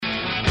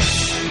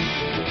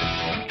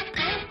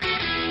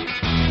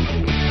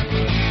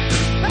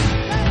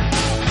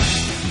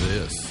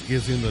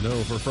is in the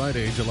know for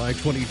Friday, July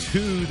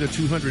 22, the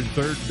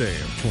 203rd day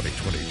of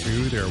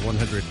 2022. There are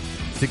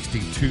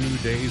 162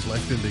 days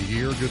left in the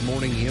year. Good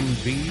morning,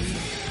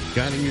 MV.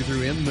 Guiding you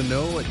through In the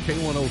Know at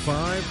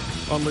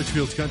K105 on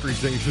Litchfield's Country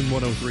Station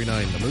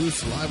 103.9 The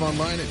Moose. Live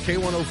online at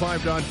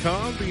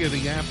K105.com via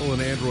the Apple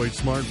and Android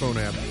smartphone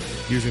app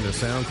using the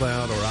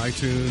SoundCloud or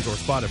iTunes or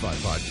Spotify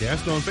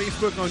podcast. On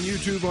Facebook, on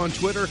YouTube, on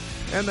Twitter,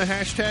 and the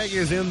hashtag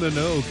is In the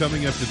Know.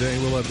 Coming up today,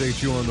 we'll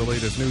update you on the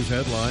latest news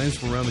headlines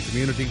from around the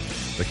community,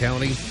 the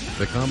county,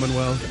 the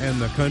Commonwealth,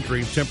 and the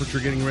country. Temperature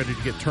getting ready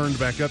to get turned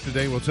back up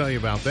today. We'll tell you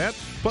about that.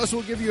 Plus,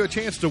 we'll give you a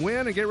chance to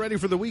win and get ready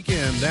for the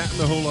weekend. That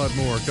and a whole lot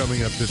more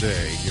coming up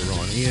today here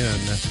on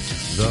In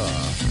the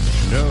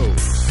Know.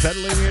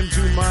 Settling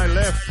into my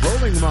left,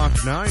 rolling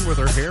Mach 9 with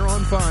her hair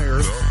on fire,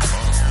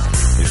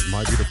 is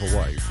my beautiful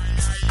wife,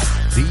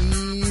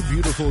 the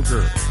beautiful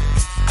girl.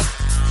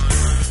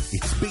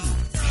 It's Beach.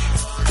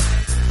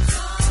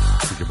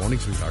 Good morning,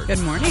 sweetheart. Good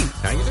morning.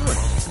 How you doing?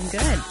 I'm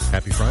good.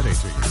 Happy Friday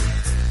to you.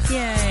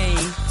 Yay.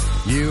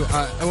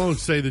 I won't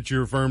say that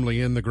you're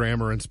firmly in the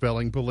grammar and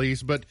spelling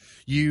police, but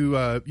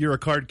you're a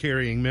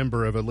card-carrying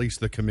member of at least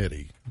the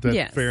committee. Is that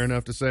Yes. fair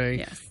enough to say?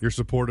 Yes. You're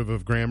supportive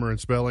of grammar and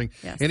spelling?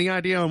 Yes. Any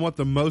idea on what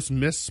the most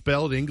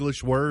misspelled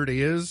English word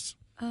is?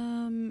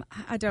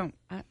 I don't.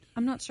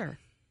 I'm not sure.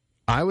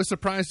 I was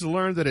surprised to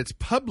learn that it's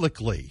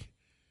publicly.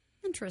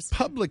 Interesting.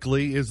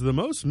 Publicly is the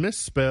most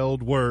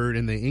misspelled word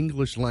in the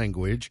English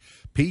language.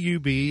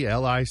 Publicly.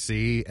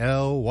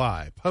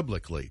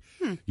 Publicly.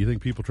 You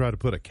think people try to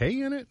put a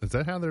K in it? Is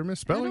that how they're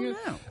misspelling it?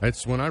 I don't know.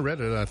 That's when I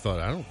read it. I thought,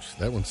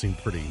 that one seemed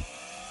pretty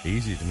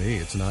easy to me.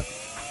 It's not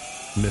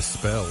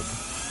misspelled,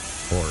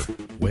 or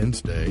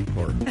Wednesday,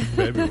 or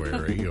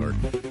February, or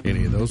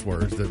any of those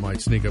words that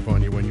might sneak up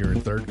on you when you're in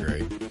third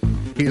grade.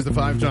 He is the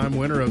 5-time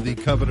winner of the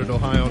coveted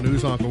Ohio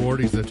News Honk Award.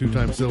 He's the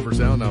 2-time Silver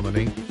Sound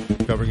nominee,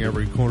 covering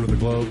every corner of the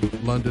globe: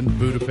 London,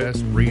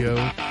 Budapest, Rio,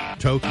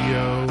 Tokyo,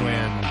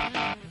 and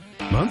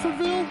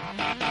Munfordville.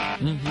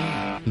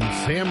 And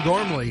Sam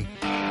Gormley.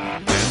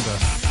 And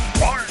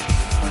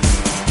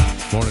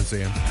morning,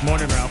 Sam.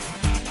 Morning,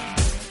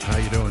 Ralph. How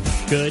you doing?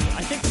 Good.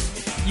 I think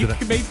you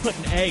could maybe put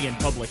an A in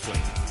publicly.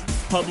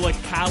 Public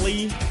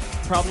Cali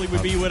probably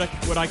would be what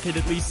I could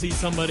at least see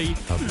somebody.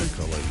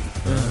 Publicly.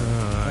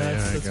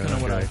 That's kind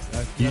of what I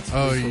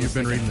you've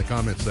been reading the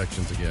comment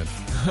sections again.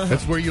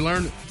 That's where you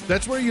learn.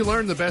 That's where you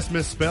learn the best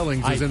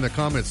misspellings is in the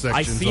comment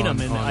sections. I seen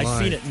online. I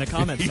seen it in the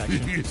comment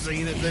section. You've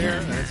seen it there.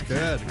 That's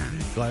good.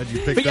 Glad you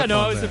picked But yeah, up no,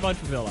 on I was that. in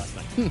Munfordville last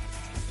night.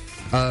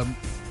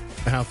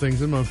 How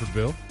things in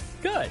Munfordville?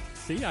 Good.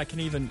 See, I can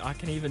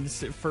even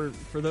sit for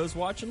those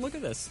watching. Look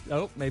at this.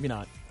 Oh, maybe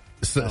not.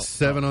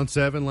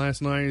 7-on-7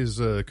 last night is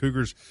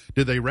Cougars.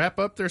 Did they wrap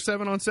up their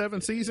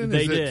 7-on-7 season?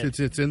 They did.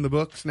 It's in the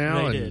books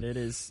now. They did. It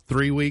is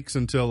 3 weeks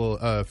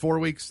until 4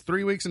 weeks.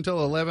 3 weeks until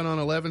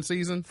 11-on-11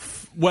 season.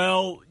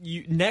 well.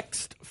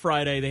 Next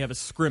Friday they have a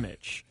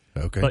scrimmage.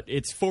 Okay, But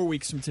it's 4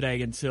 weeks from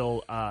today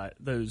until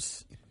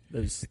those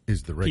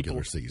is the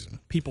regular season.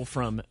 People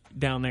from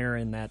down there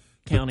in that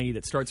county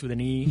that starts with an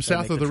E. they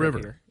South make of the trip river.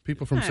 here.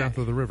 People from south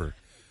of the river.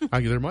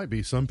 There might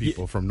be some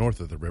people from north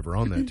of the river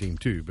on that team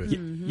too, but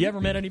You ever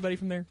met anybody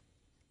from there?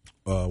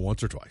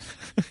 once or twice,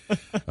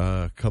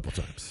 a couple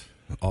times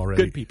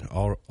already. Good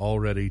people.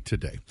 Already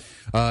today.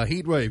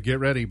 Heat wave, get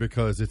ready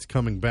because it's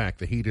coming back.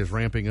 The heat is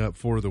ramping up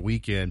for the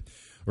weekend.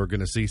 We're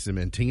going to see some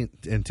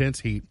intense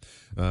heat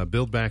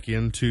build back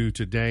into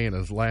today and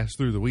it'll last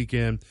through the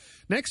weekend.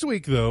 Next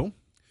week, though,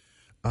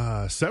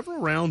 several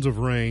rounds of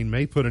rain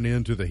may put an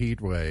end to the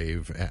heat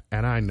wave,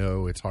 and I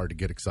know it's hard to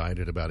get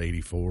excited about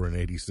 84 and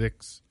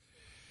 86.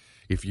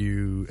 If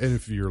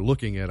you're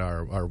looking at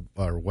our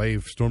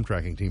wave storm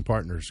tracking team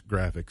partners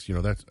graphics,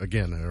 that's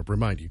again, I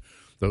remind you,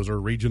 those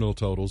are regional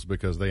totals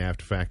because they have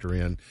to factor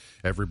in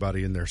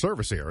everybody in their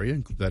service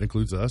area. That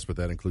includes us, but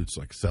that includes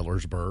like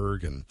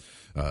Sellersburg and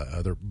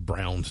other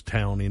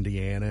Brownstown,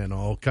 Indiana, and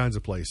all kinds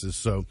of places.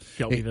 So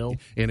Shelbyville,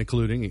 and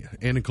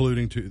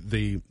including to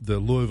the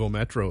Louisville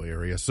metro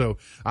area. So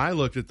I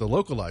looked at the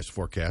localized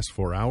forecast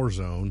for our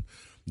zone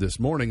this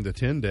morning, the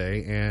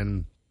 10-day,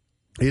 and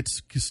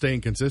it's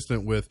staying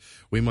consistent with,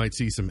 we might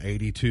see some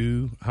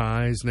 82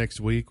 highs next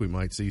week. We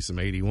might see some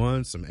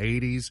 81, some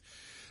 80s.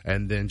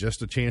 And then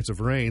just a chance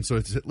of rain. So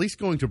it's at least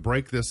going to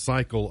break this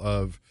cycle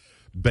of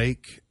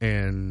bake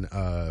and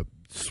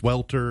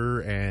swelter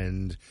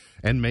and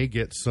may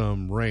get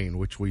some rain,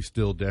 which we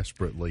still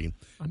desperately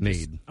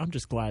need. I'm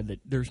just glad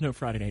that there's no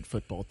Friday Night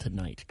Football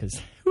tonight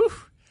because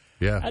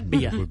that'd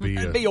be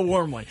a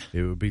warm one.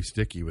 It would be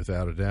sticky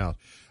without a doubt.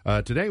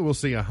 Today we'll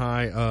see a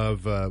high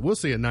of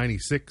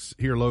 96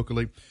 here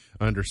locally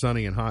under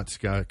sunny and hot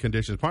sky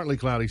conditions. Partly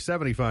cloudy,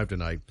 75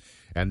 tonight.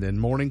 And then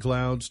morning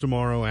clouds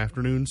tomorrow,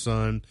 afternoon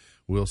sun.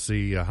 We'll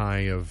see a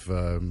high of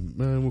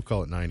we'll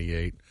call it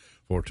 98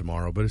 for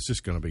tomorrow. But it's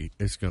going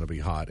to be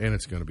hot and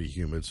it's going to be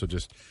humid. So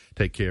just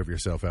take care of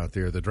yourself out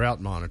there. The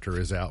drought monitor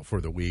is out for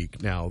the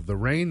week. Now the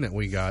rain that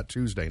we got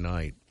Wednesday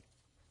night.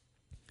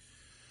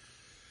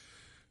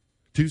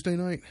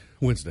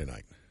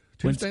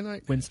 Tuesday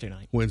night? Wednesday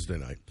night. Wednesday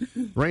night.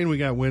 Rain we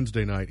got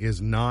Wednesday night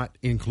is not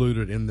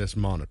included in this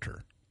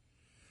monitor.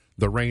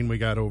 The rain we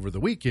got over the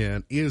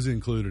weekend is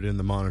included in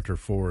the monitor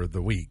for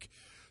the week.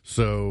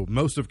 So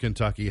most of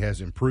Kentucky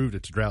has improved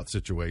its drought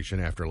situation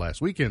after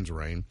last weekend's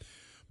rain,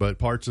 but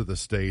parts of the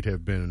state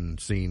have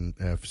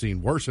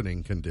seen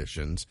worsening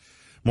conditions.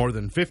 More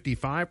than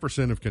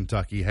 55% of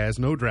Kentucky has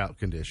no drought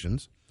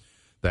conditions.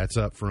 That's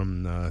up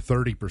from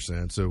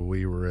 30%. So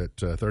we were at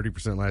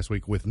 30% last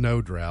week with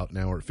no drought.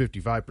 Now we're at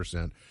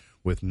 55%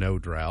 with no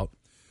drought.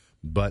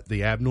 But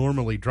the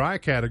abnormally dry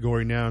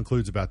category now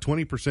includes about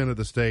 20% of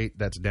the state.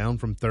 That's down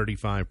from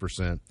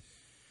 35%.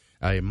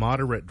 A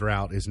moderate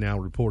drought is now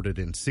reported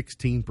in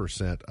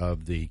 16%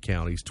 of the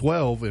counties.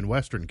 12 in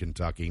western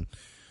Kentucky.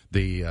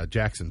 The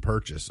Jackson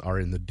Purchase are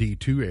in the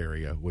D2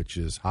 area, which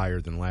is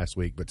higher than last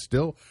week, but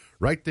still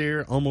right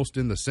there, almost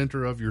in the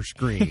center of your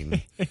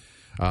screen.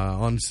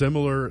 On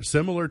similar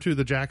to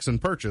the Jackson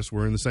Purchase,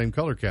 we're in the same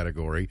color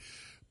category.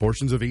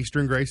 Portions of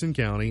eastern Grayson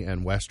County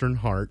and western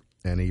Hart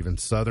and even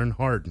southern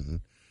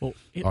Hardin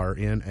are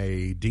in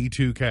a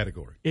D2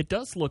 category. It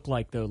does look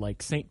like, though,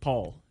 like St.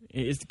 Paul.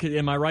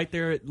 Am I right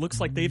there? It looks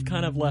like they've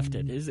kind of left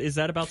it. Is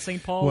that about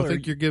St. Paul? Well, I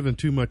think you're giving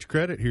too much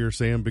credit here,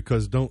 Sam,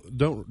 because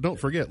don't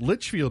forget,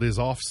 Litchfield is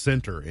off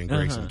center in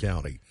Grayson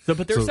County.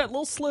 But there's that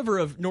little sliver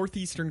of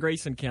northeastern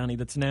Grayson County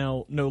that's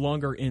now no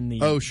longer in the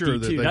sure.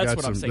 D2. That's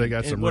what I'm saying. They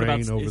got some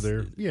rain over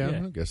there.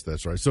 Yeah, I guess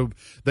that's right. So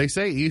they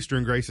say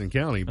eastern Grayson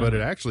County, but it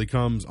actually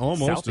comes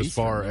almost as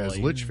far as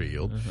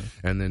Litchfield,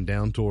 and then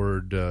down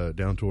toward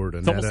Annetta,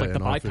 it's almost like the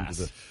and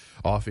bypass.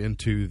 off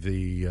into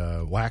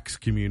the Wax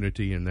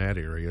community in that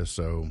area.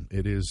 So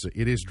it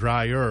is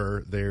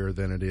drier there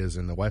than it is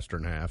in the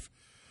western half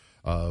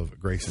of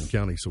Grayson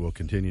County. So we'll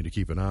continue to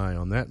keep an eye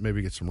on that.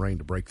 Maybe get some rain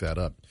to break that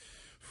up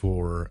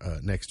for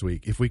next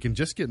week. If we can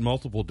just get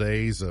multiple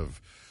days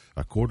of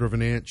a quarter of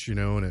an inch,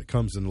 and it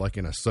comes in like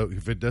in a soak.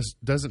 If it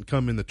doesn't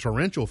come in the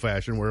torrential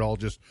fashion where it all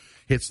just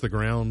hits the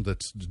ground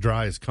that's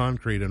dry as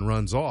concrete and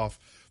runs off,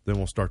 then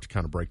we'll start to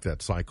kind of break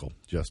that cycle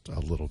just a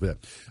little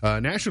bit.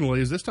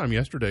 Nationally, as this time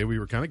yesterday, we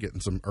were kind of getting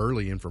some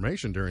early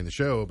information during the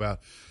show about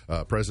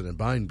President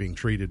Biden being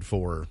treated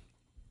for,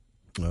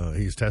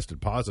 he's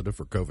tested positive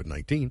for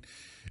COVID-19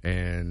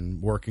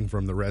 and working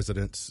from the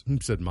residence,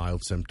 said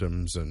mild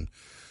symptoms. And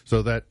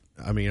so that,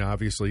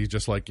 obviously,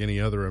 just like any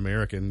other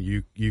American,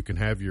 you can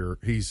have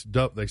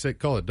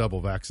call it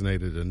double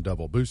vaccinated and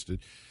double boosted.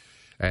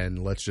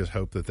 And let's just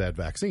hope that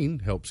vaccine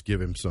helps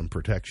give him some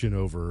protection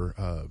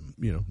over,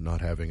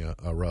 not having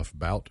a rough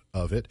bout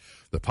of it.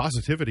 The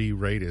positivity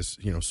rate is,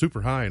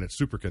 super high and it's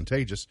super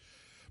contagious,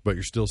 but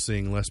you're still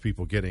seeing less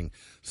people getting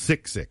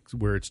sick,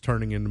 where it's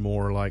turning into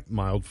more like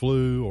mild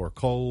flu or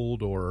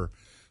cold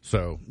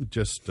so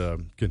just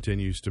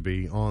continues to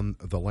be on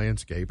the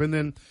landscape. And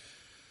then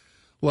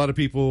a lot of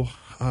people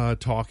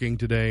talking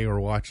today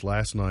or watched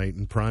last night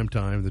in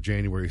primetime, the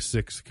January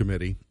 6th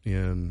committee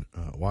in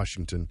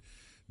Washington,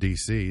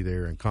 D.C.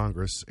 there in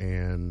Congress,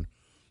 and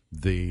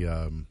the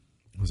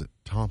was it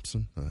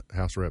Thompson,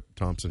 House Rep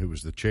Thompson, who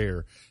was the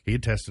chair. He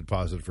had tested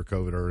positive for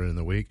COVID earlier in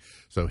the week,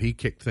 so he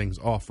kicked things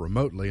off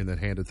remotely and then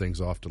handed things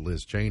off to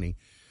Liz Cheney,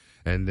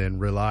 and then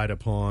relied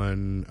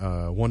upon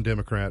one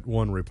Democrat,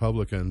 one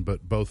Republican,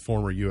 but both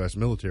former U.S.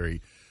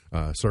 military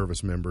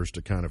service members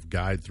to kind of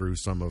guide through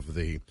some of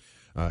the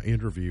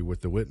interview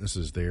with the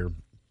witnesses there.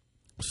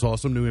 Saw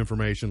some new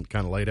information,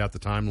 kind of laid out the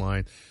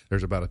timeline.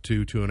 There's about a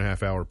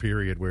 2.5 hour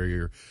period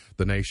where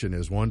the nation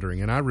is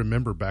wondering. And I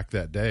remember back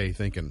that day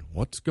thinking,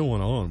 what's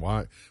going on?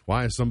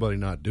 Why is somebody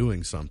not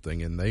doing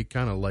something? And they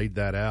kind of laid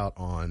that out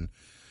on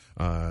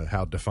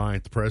how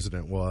defiant the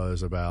president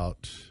was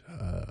about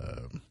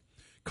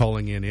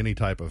calling in any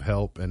type of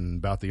help, and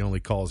about the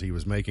only calls he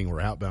was making were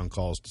outbound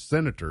calls to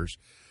senators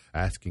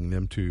asking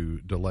them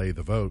to delay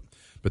the vote.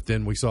 But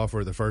then we saw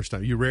for the first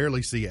time, you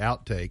rarely see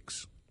outtakes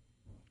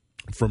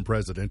from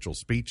presidential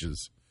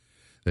speeches.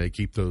 They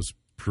keep those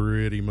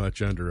pretty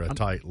much under a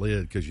tight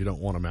lid because you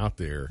don't want them out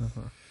there.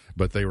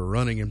 But they were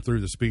running him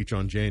through the speech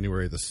on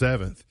January the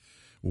 7th,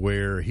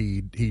 where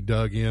he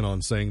dug in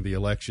on saying the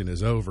election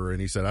is over,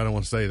 and he said, I don't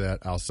want to say that.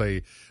 I'll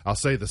say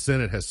the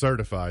Senate has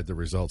certified the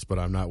results, but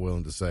I'm not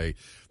willing to say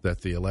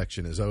that the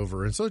election is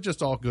over. And so it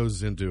just all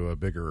goes into a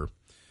bigger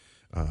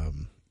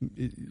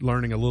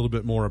learning a little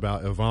bit more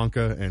about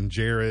Ivanka and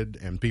Jared,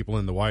 and people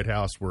in the White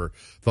House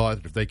thought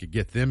that if they could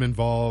get them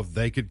involved,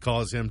 they could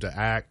cause him to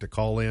act, to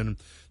call in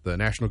the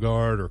National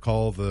Guard or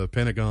call the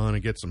Pentagon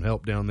and get some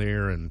help down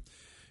there. And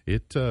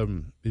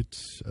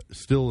it's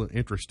still an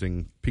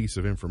interesting piece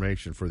of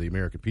information for the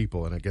American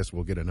people, and I guess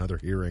we'll get another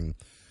hearing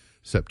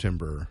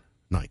September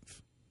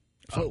 9th.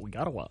 So we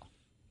got a while.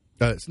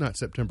 It's not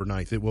September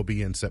 9th. It will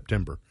be in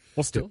September.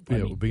 Well, still.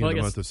 It will be in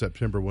the month of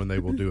September when they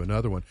will do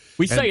another one.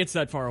 We say it's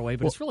that far away,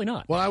 but it's really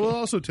not. Well, I will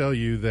also tell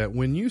you that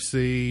when you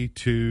see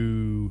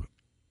two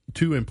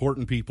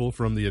important people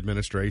from the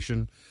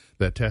administration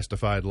that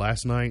testified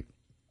last night,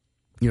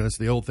 it's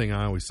the old thing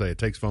I always say, it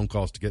takes phone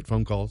calls to get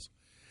phone calls.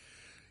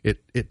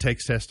 It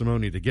takes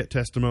testimony to get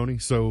testimony.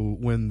 So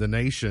when the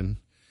nation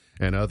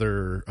and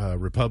other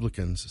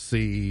Republicans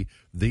see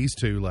these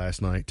two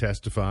last night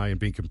testify and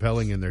be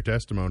compelling in their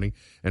testimony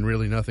and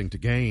really nothing to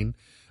gain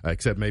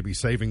except maybe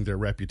saving their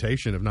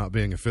reputation of not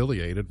being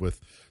affiliated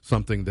with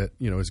something that,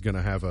 you know, is going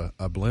to have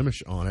a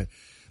blemish on it.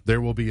 There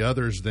will be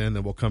others then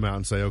that will come out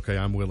and say, okay,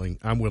 I'm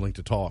willing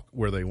to talk,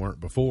 where they weren't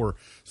before.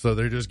 So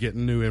they're just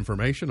getting new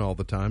information all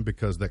the time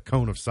because that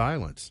cone of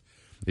silence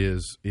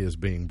is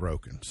being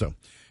broken. So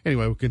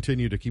anyway, we'll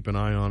continue to keep an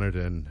eye on it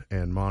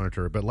and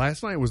monitor it. But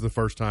last night was the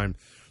first time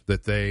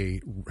that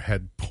they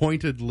had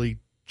pointedly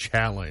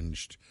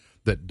challenged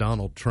that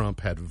Donald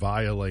Trump had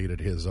violated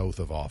his oath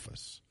of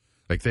office.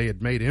 Like, they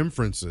had made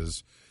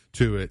inferences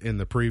to it in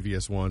the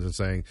previous ones and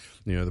saying,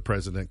 you know, the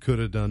president could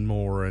have done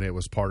more and it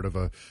was part of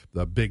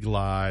a big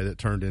lie that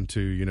turned into,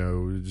 you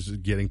know,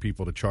 just getting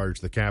people to charge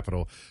the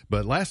Capitol.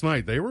 But last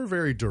night they were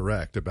very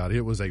direct about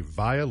it was a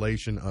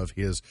violation of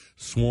his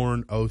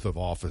sworn oath of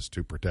office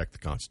to protect the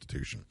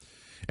Constitution.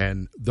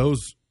 And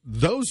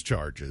those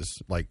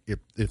charges, like,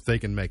 if they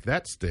can make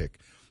that stick,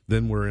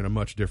 then we're in a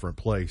much different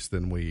place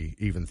than we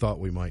even thought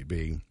we might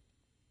be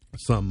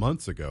some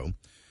months ago.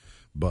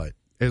 But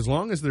as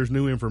long as there's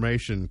new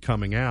information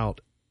coming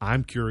out,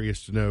 I'm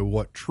curious to know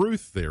what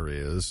truth there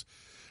is.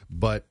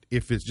 But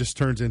if it just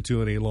turns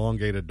into an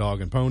elongated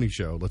dog and pony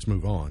show, let's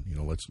move on. You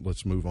know,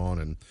 let's move on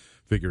and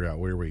figure out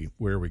where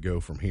we go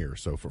from here.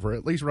 So for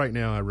at least right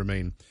now, I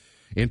remain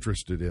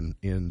interested in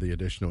the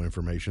additional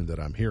information that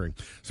I'm hearing.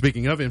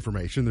 Speaking of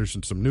information, there's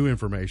some new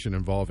information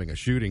involving a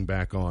shooting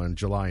back on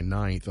July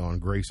 9th on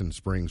Grayson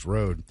Springs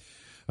Road.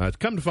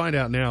 Come to find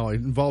out now,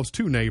 it involves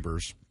two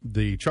neighbors.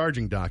 The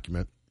charging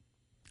document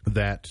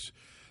that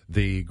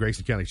the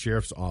Grayson County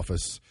Sheriff's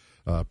Office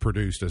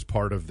produced as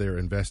part of their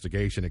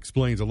investigation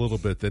explains a little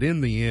bit that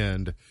in the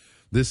end,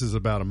 this is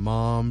about a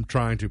mom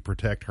trying to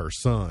protect her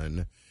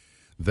son,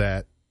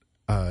 that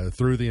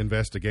through the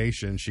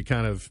investigation, she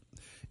kind of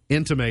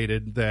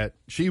intimated that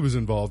she was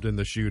involved in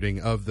the shooting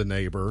of the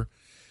neighbor,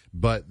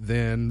 but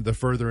then the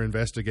further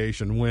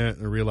investigation went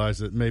and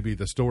realized that maybe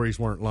the stories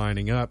weren't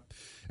lining up.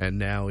 And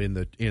now in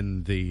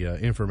the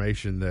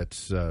information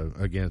that's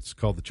again, it's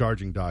called the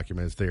charging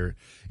documents, there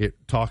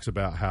it talks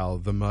about how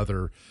the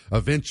mother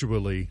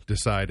eventually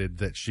decided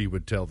that she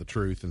would tell the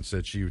truth and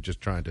said she was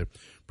just trying to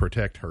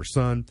protect her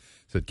son.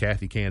 Said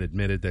Kathy Can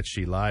admitted that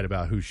she lied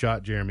about who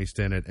shot Jeremy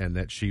Stinnett and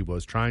that she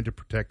was trying to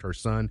protect her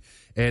son,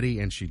 Eddie,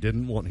 and she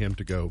didn't want him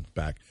to go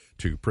back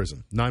to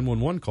prison.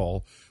 911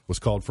 call was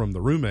called from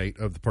the roommate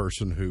of the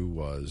person who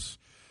was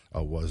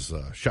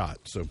shot.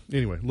 So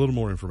anyway, a little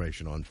more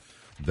information on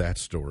that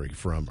story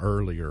from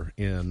earlier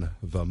in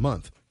the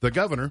month. The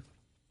governor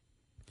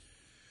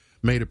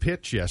made a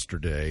pitch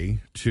yesterday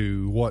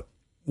to what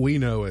we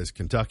know as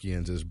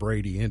Kentuckians as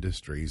Brady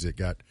Industries. It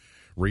got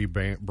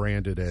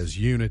rebranded as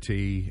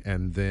Unity,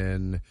 and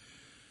then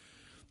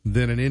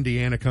an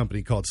Indiana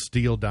company called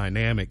Steel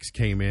Dynamics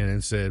came in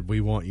and said, we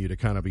want you to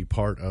kind of be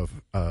part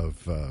of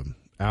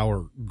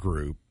our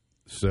group.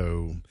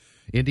 So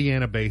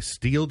Indiana-based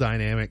Steel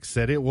Dynamics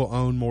said it will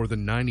own more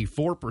than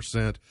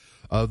 94%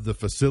 of the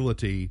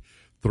facility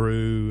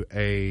through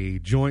a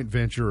joint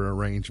venture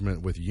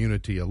arrangement with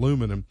Unity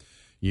Aluminum.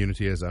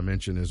 Unity, as I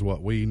mentioned, is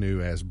what we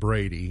knew as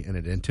Brady, and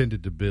it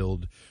intended to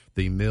build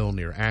the mill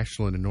near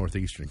Ashland in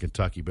northeastern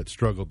Kentucky, but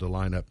struggled to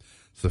line up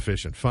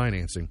sufficient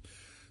financing.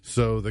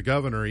 So the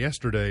governor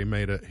yesterday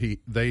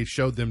they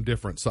showed them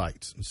different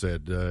sites and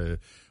said,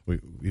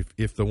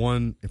 if the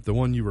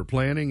one you were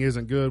planning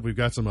isn't good, we've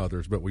got some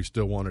others, but we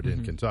still want it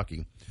in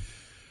Kentucky.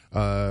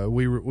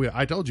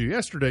 I told you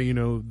yesterday, you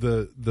know,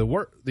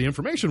 the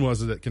information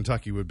was that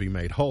Kentucky would be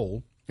made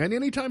whole, and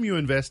anytime you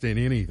invest in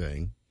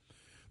anything,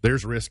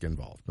 there's risk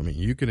involved. I mean,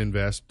 you can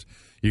invest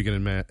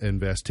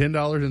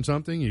 $10 in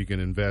something, you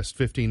can invest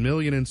 $15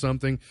 million in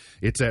something.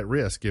 It's at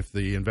risk. If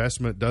the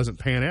investment doesn't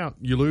pan out,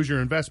 you lose your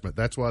investment.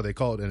 That's why they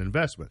call it an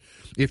investment.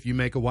 If you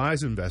make a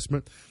wise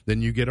investment,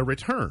 then you get a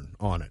return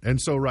on it.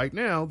 And so right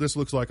now, this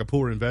looks like a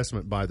poor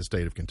investment by the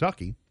state of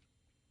Kentucky.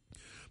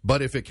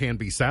 But if it can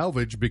be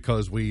salvaged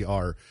because we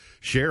are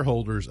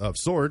shareholders of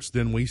sorts,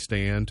 then we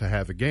stand to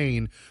have a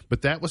gain.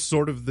 But that was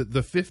sort of the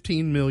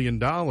 $15 million.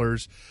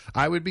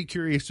 I would be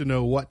curious to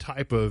know what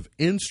type of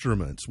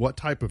instruments, what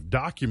type of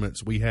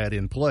documents we had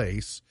in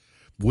place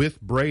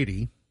with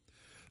Brady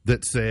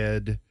that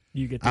said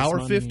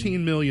our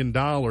 $15 million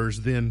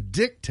then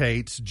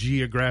dictates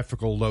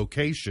geographical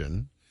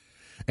location.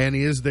 And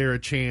is there a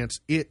chance,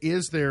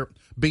 is there,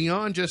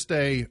 beyond just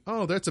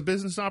that's a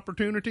business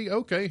opportunity?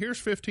 Okay, here's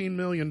 $15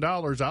 million.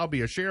 I'll be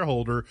a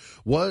shareholder.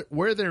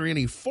 Were there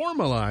any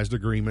formalized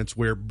agreements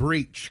where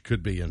breach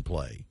could be in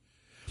play?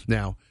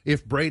 Now,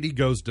 if Brady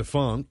goes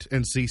defunct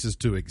and ceases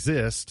to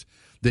exist,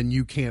 then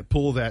you can't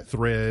pull that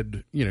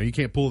thread, you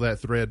can't pull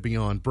that thread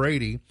beyond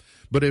Brady.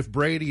 But if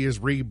Brady is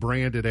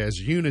rebranded as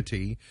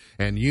Unity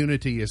and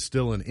Unity is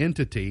still an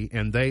entity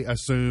and they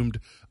assumed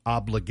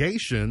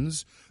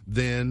obligations,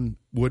 then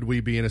would we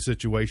be in a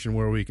situation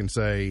where we can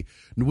say,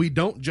 we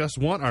don't just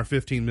want our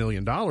 $15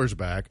 million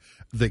back.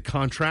 The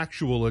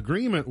contractual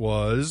agreement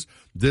was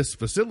this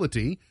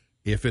facility,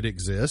 if it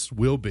exists,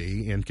 will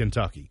be in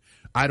Kentucky.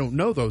 I don't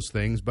know those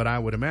things, but I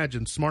would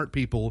imagine smart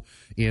people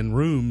in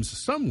rooms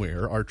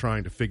somewhere are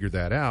trying to figure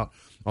that out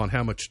on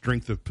how much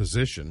strength of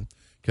position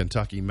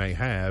Kentucky may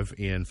have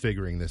in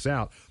figuring this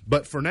out.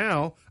 But for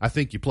now, I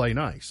think you play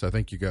nice. I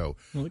think you go,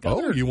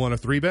 you want a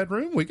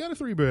 3-bedroom? We got a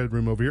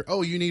 3-bedroom over here.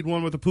 Oh, you need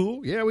one with a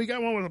pool? Yeah, we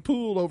got one with a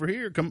pool over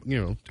here. Come,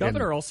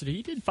 Governor also,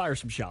 he did fire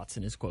some shots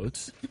in his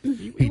quotes.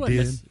 He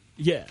did?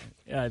 Yeah.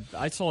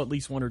 I saw at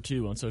least one or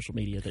two on social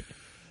media that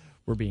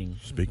were being...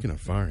 Speaking of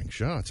firing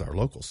shots, our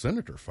local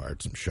senator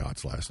fired some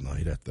shots last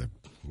night at the...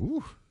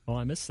 Ooh. Oh,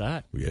 I missed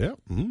that. Yeah.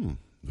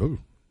 Oh,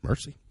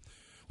 mercy.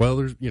 Well,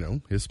 there's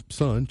his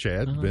son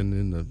Chad been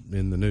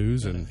in the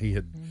news, and he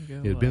had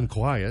been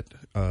quiet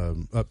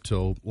up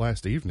till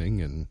last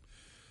evening, and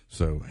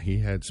so he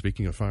had.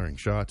 Speaking of firing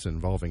shots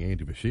involving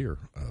Andy Beshear,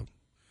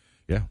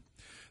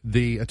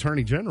 the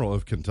Attorney General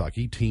of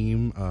Kentucky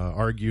team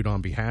argued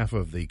on behalf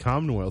of the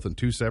Commonwealth in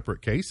 2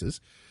 separate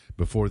cases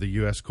before the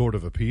U.S. Court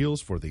of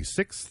Appeals for the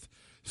 6th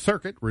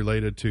Circuit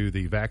related to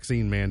the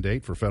vaccine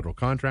mandate for federal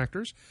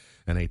contractors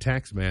and a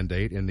tax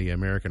mandate in the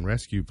American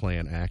Rescue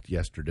Plan Act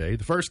yesterday.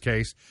 The first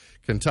case,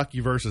 Kentucky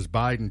versus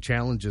Biden,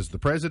 challenges the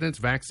president's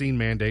vaccine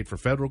mandate for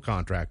federal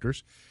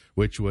contractors,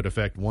 which would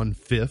affect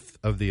 1/5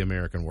 of the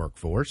American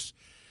workforce.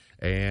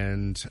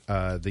 And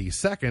the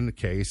second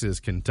case is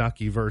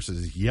Kentucky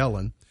versus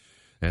Yellen,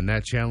 and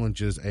that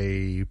challenges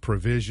a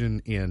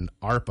provision in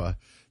ARPA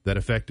that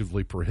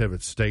effectively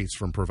prohibits states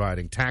from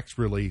providing tax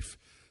relief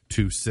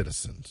to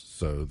citizens.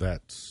 So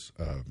that's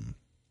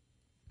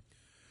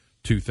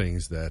 2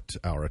 things that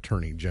our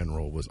Attorney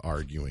General was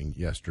arguing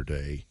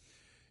yesterday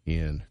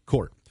in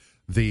court.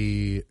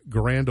 The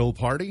Grand Old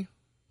Party,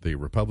 the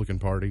Republican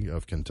Party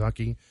of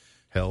Kentucky,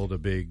 held a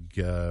big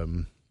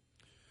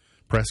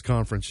press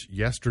conference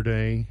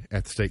yesterday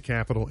at the state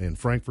capitol in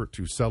Frankfort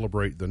to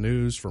celebrate the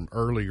news from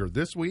earlier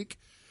this week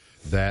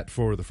that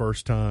for the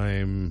first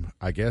time,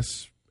 I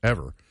guess,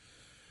 ever,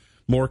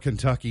 more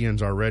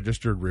Kentuckians are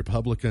registered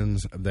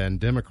Republicans than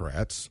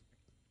Democrats.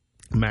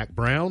 Mac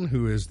Brown,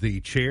 who is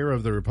the chair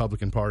of the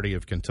Republican Party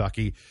of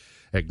Kentucky,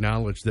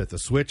 acknowledged that the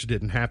switch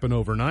didn't happen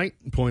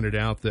overnight, pointed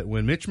out that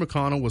when Mitch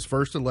McConnell was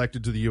first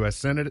elected to the U.S.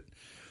 Senate,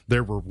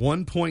 there were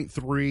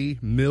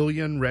 1.3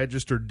 million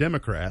registered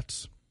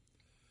Democrats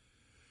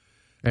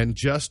and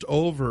just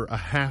over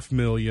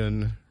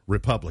 500,000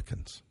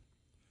 Republicans.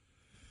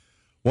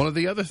 One of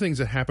the other things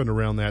that happened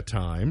around that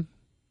time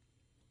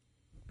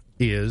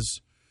is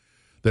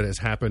that has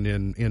happened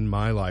in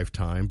my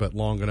lifetime, but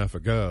long enough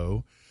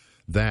ago,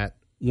 that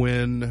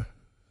when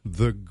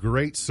the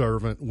great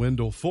servant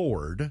Wendell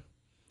Ford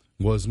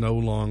was no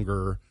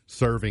longer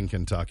serving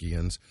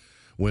Kentuckians,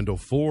 Wendell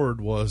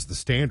Ford was the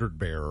standard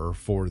bearer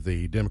for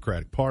the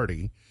Democratic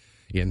Party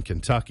in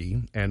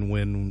Kentucky, and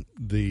when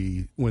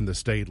the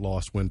state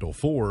lost Wendell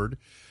Ford,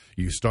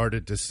 you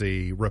started to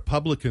see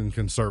Republican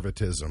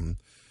conservatism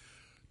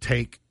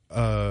take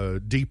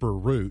a deeper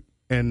root.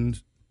 And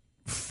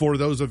for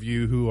those of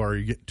you who are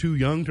too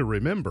young to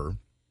remember,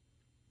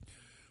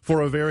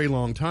 for a very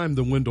long time,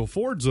 the Wendell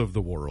Fords of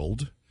the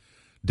world,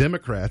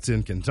 Democrats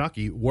in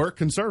Kentucky, were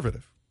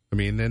conservative. I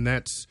mean, and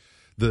that's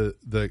the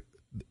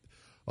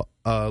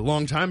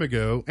long time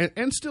ago,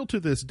 and still to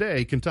this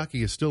day,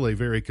 Kentucky is still a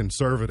very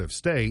conservative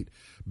state,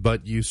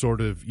 but you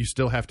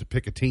still have to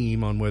pick a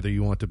team on whether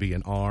you want to be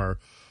an R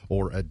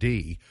or a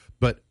D.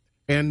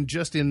 And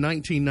just in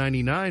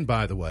 1999,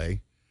 by the way,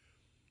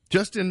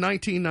 just in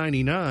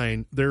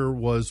 1999, there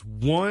was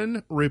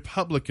one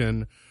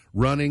Republican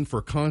running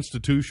for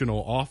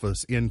constitutional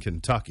office in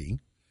Kentucky,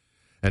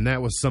 and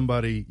that was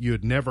somebody you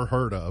had never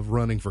heard of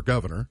running for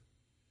governor.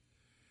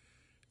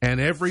 And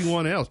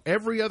everyone else,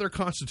 every other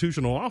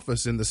constitutional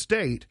office in the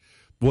state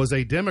was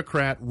a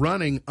Democrat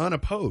running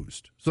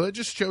unopposed. So it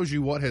just shows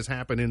you what has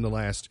happened in the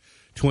last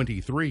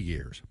 23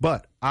 years.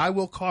 But I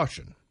will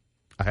caution,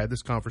 I had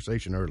this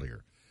conversation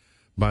earlier.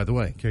 By the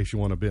way, in case you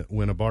want to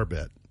win a bar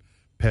bet,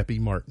 Pepe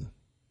Martin.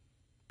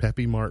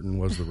 Pepe Martin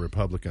was the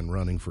Republican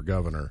running for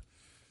governor,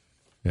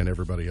 and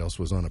everybody else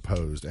was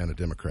unopposed and a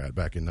Democrat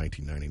back in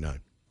 1999.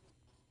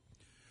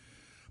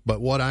 But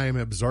what I am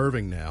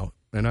observing now,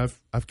 and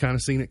I've kind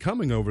of seen it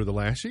coming over the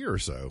last year or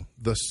so,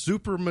 the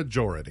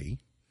supermajority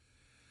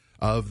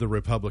of the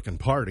Republican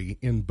Party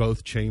in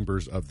both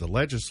chambers of the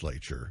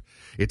legislature,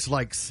 it's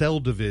like cell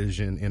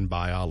division in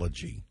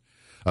biology.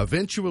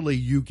 Eventually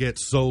you get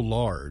so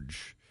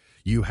large,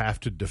 you have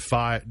to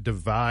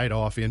divide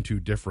off into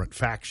different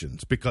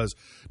factions, because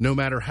no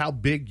matter how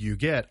big you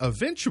get,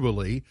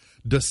 eventually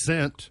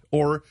dissent,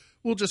 or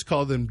we'll just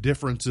call them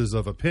differences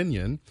of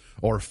opinion,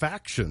 or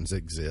factions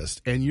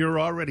exist. And you're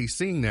already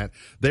seeing that.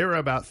 There are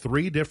about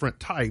 3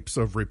 different types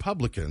of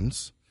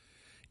Republicans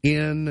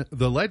in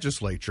the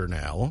legislature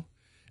now,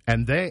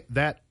 and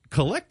that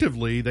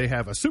collectively they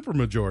have a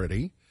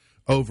supermajority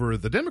over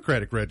the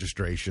Democratic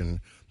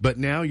registration, but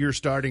now you're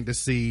starting to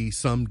see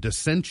some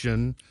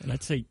dissension, and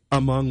I'd say,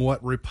 among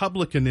what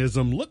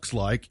Republicanism looks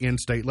like in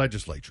state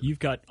legislature. You've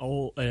got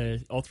all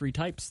 3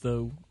 types,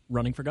 though,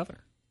 running for governor.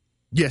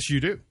 Yes, you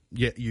do.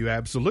 Yeah, you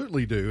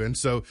absolutely do. And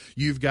so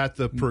you've got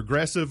the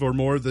progressive or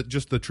more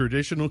just the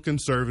traditional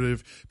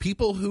conservative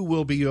people who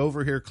will be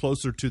over here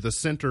closer to the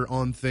center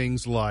on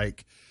things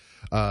like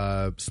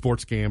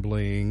sports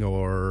gambling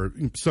or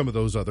some of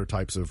those other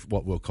types of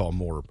what we'll call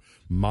more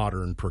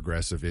modern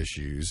progressive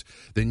issues.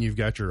 Then you've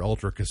got your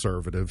ultra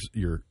conservatives,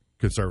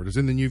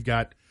 and then you've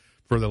got,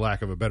 for the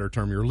lack of a better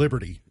term, your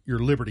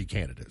liberty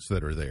candidates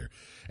that are there.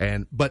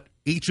 But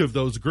each of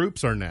those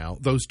groups are now,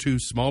 those two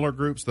smaller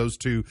groups, those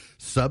two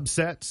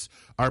subsets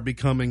are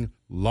becoming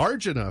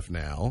large enough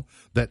now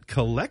that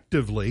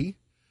collectively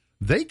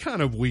they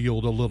kind of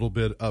wield a little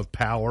bit of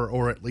power,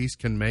 or at least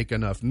can make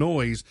enough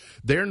noise.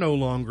 They're no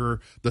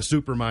longer the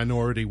super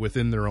minority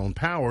within their own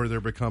power.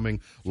 They're becoming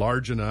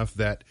large enough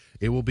that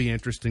it will be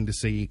interesting to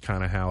see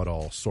kind of how it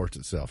all sorts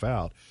itself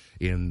out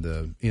in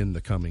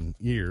the coming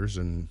years.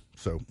 And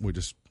so we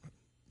just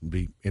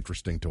be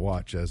interesting to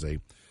watch as a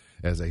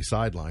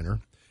sideliner.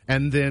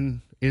 And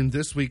then in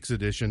this week's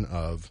edition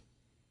of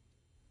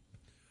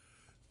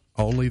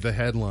Only the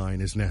Headline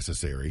is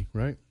Necessary,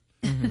 right?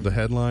 Mm-hmm. The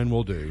headline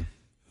will do.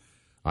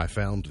 I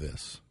found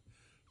this.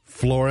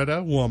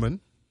 Florida woman.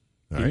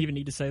 Do you even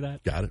need to say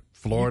that? Got it.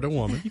 Florida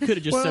woman. You could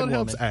have just said woman.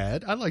 Well, it helps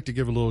add. I like to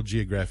give a little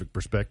geographic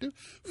perspective.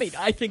 I mean,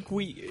 I think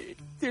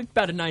there's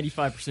about a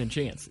 95%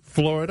 chance.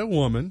 Florida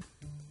woman,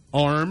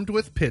 armed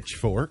with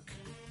pitchfork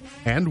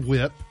and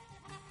whip,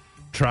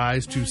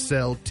 tries to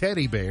sell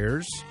teddy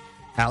bears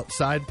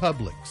outside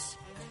Publix.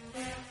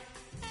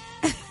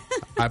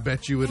 I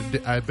bet you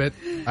would. I bet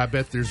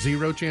there's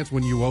zero chance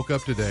when you woke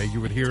up today you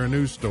would hear a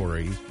news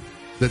story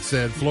that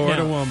said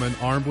Florida woman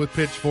armed with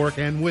pitchfork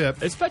and whip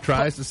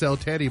tries to sell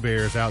teddy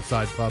bears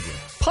outside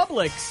Publix.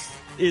 Publix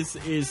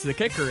is the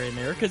kicker in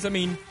there, because I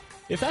mean,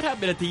 if that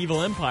happened at the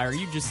Evil Empire,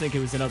 you'd just think it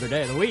was another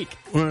day of the week.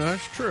 Well,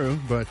 that's true,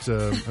 but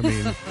I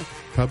mean,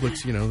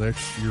 Publix,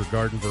 that's your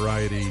garden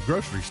variety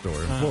grocery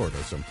store in Florida.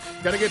 So,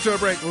 got to get to a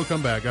break. We'll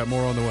come back. Got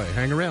more on the way.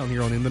 Hang around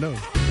here on In the Know.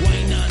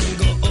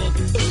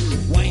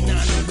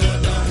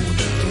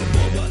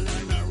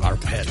 Our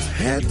pets'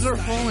 heads are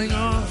falling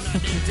off.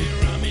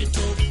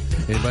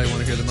 Anybody want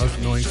to hear the most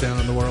annoying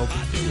sound in the world?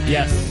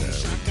 Yes.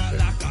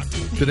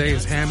 Today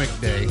is hammock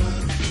day.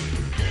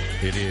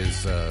 It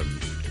is.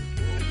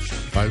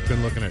 I've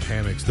been looking at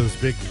hammocks. Those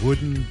big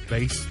wooden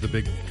base,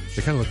 they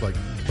kind of look like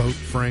boat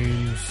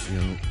frames,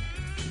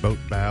 boat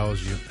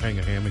bows you hang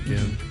a hammock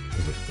in.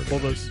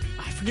 Well,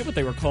 I forget what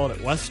they were called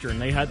at Western.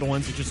 They had the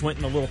ones that just went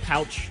in a little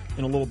pouch,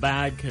 in a little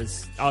bag,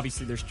 because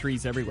obviously there's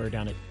trees everywhere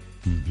down at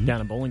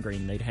Bowling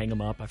Green. They'd hang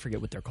them up. I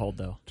forget what they're called,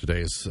 though.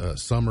 Today is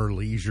Summer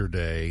Leisure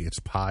Day. It's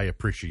Pie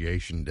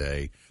Appreciation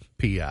Day.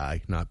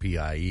 P-I, not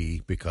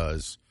P-I-E,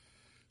 because,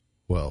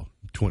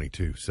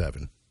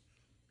 22/7,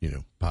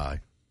 pi,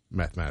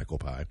 mathematical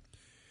pi.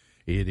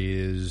 It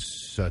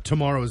is,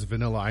 tomorrow is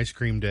Vanilla Ice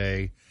Cream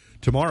Day.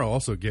 Tomorrow,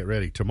 also get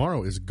ready,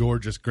 tomorrow is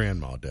Gorgeous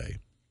Grandma Day.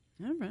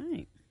 All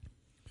right.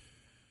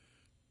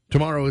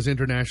 Tomorrow is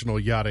International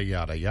Yada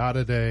Yada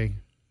Yada Day.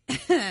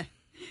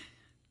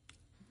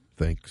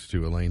 Thanks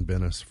to Elaine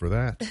Bennis for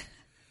that.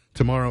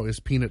 Tomorrow is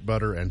Peanut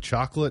Butter and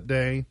Chocolate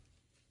Day.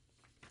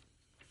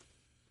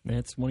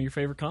 It's one of your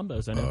favorite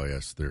combos, I know. Oh,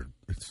 yes,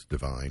 it's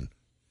divine.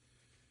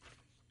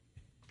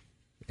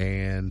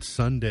 And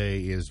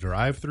Sunday is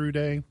Drive-Thru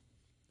Day.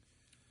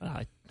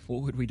 What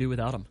would we do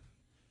without them?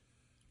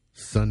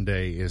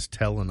 Sunday is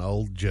Tell an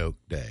Old Joke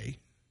Day.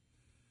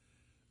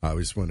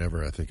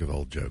 Whenever I think of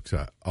old jokes,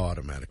 I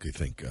automatically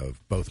think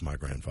of both my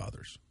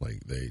grandfathers.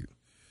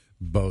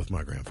 Both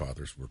my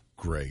grandfathers were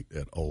great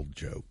at old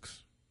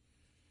jokes.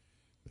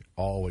 They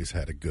always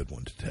had a good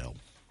one to tell.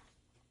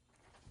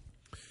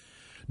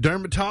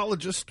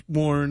 Dermatologist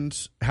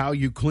warns how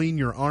you clean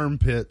your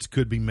armpits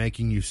could be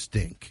making you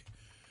stink.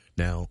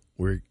 Now,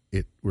 we're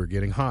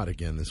getting hot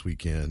again this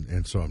weekend,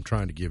 and so I'm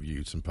trying to give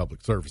you some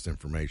public service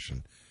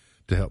information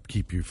to help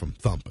keep you from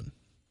thumping.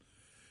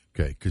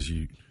 Okay, because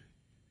you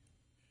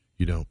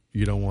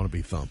don't want to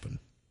be thumping.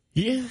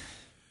 Yeah,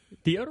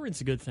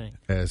 deodorant's a good thing.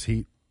 It's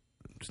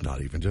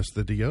not even just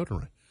the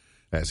deodorant.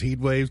 As heat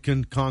waves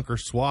can conquer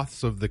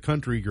swaths of the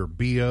country, your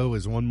BO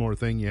is one more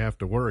thing you have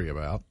to worry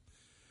about.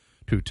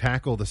 To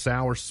tackle the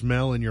sour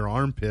smell in your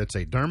armpits,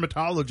 a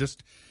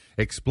dermatologist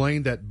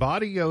explained that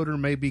body odor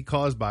may be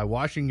caused by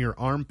washing your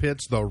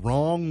armpits the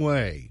wrong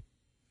way.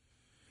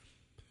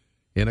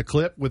 In a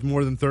clip with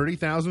more than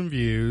 30,000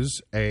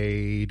 views,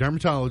 a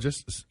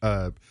dermatologist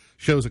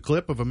shows a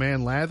clip of a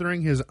man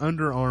lathering his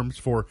underarms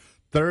for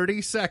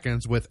 30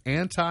 seconds with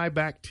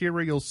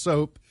antibacterial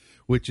soap,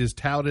 which is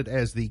touted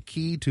as the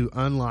key to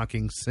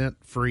unlocking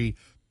scent-free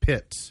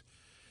pits.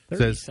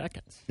 30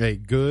 seconds. A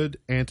good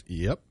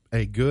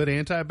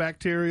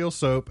antibacterial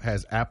soap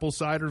has apple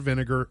cider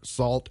vinegar,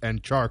 salt,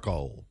 and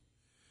charcoal.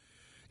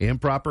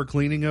 Improper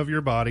cleaning of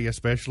your body,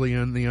 especially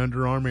in the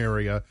underarm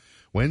area,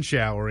 when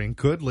showering,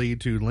 could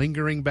lead to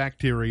lingering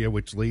bacteria,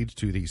 which leads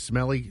to the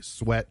smelly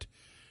sweat,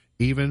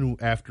 even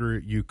after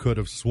you could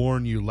have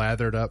sworn you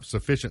lathered up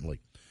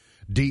sufficiently.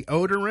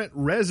 Deodorant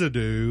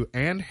residue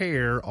and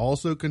hair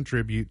also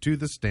contribute to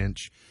the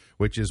stench,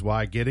 which is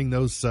why getting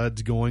those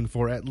suds going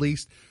for at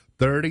least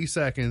 30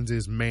 seconds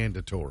is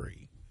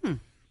mandatory.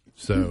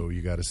 So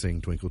you got to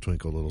sing Twinkle,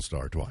 Twinkle, Little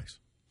Star twice.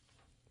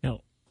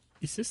 Now,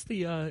 is this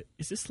the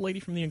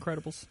lady from The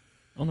Incredibles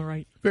on the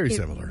right? Very It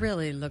similar.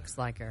 really looks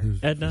like her.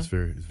 Edna? It's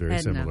very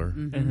Edna. similar.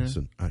 Mhm.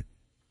 So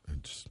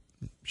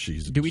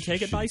she's. Do we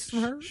take advice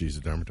from her? She's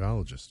a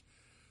dermatologist.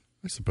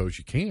 I suppose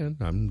you can.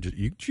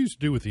 You choose to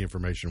do with the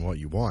information what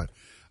you want.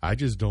 I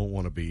just don't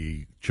want to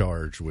be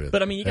charged with.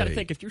 But I mean, you got to hey,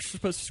 think, if you're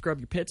supposed to scrub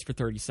your pits for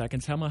 30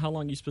 seconds, how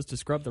long are you supposed to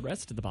scrub the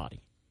rest of the body?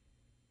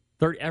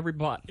 Every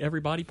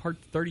body part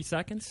 30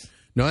 seconds?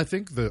 No, I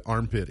think the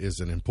armpit is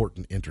an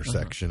important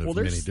intersection Well, of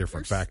there's- many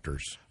different there's-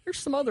 factors. There's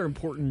some other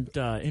important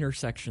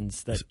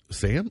intersections that.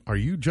 Sam, are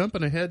you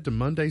jumping ahead to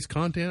Monday's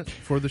content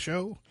for the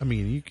show? I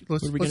mean,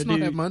 let's What are we not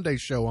gonna have do?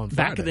 Monday's show on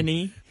Friday. Back of the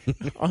knee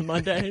on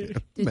Monday.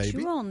 Did Maybe.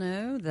 you all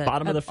know that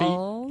Bottom of the feet?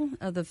 all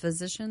of the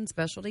physician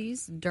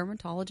specialties,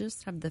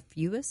 dermatologists have the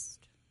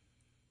fewest?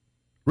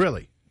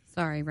 Really?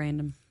 Sorry,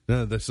 random.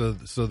 No, so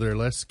there are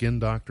less skin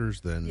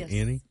doctors than Yes.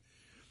 any?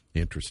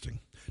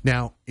 Interesting.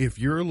 Now, if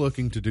you're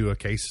looking to do a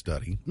case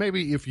study,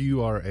 maybe if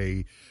you are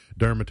a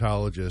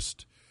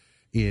dermatologist,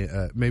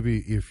 maybe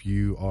if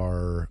you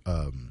are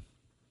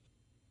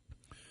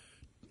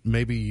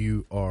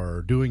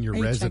doing your Are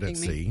you checking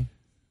residency.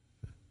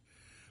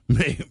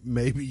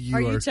 Maybe you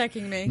Are you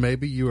checking me?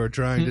 Maybe you are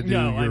trying to do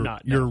No, I'm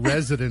not, no. your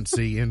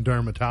residency in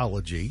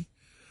dermatology.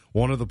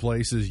 One of the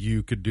places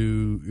you could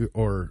do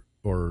or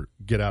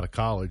get out of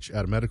college,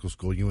 out of medical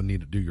school, you would need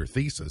to do your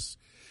thesis.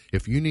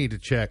 If you need to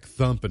check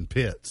thump and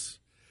pits,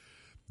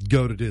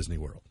 go to Disney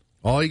World.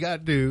 All you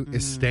got to do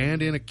is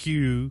stand in a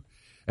queue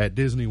at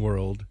Disney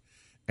World,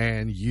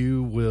 and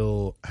you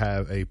will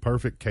have a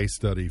perfect case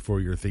study for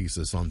your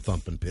thesis on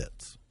thump and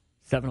pits.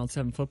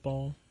 7-on-7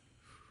 football.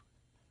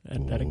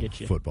 That'll get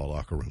you. Football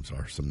locker rooms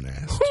are some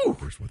nasty,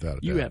 without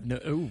a doubt. You have no.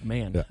 Oh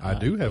man, Yeah, I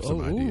do have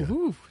some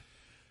idea.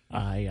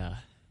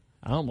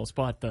 I almost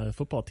bought the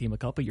football team a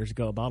couple years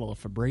ago a bottle of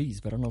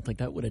Febreze, but I don't think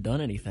that would have done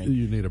anything.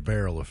 You need a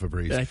barrel of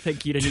Febreze. I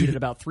think you'd have needed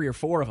about 3 or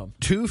 4 of them.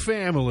 Two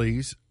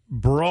families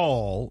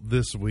brawl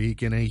this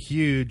week in a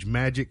huge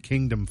Magic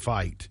Kingdom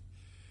fight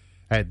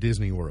at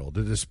Disney World.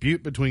 The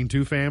dispute between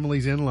two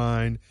families in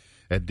line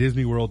at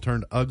Disney World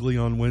turned ugly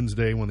on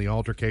Wednesday when the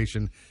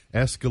altercation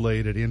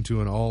escalated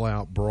into an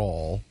all-out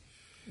brawl.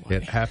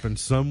 It happened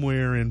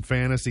somewhere in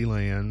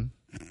Fantasyland.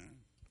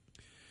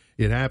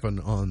 It happened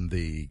on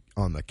the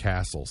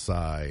castle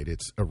side.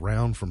 It's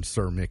around from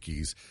Sir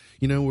Mickey's.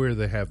 You know where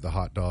they have the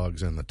hot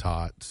dogs and the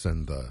tots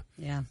and the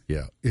Yeah.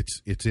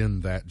 It's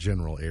in that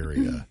general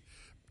area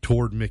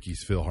toward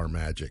Mickey's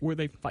PhilharMagic. Were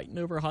they fighting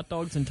over hot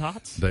dogs and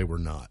tots? They were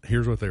not.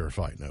 Here's what they were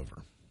fighting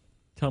over.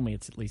 Tell me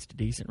it's at least a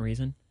decent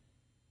reason.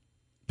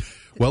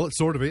 Well, it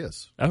sort of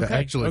is. Okay,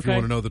 Actually, if you okay.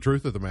 want to know the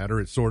truth of the matter,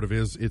 it sort of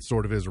is. It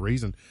sort of is a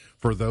reason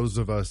for those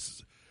of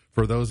us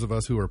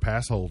who are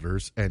pass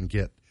holders and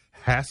get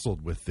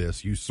hassled with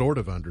this. You sort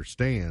of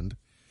understand.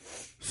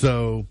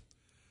 So,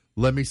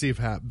 let me see if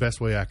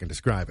best way I can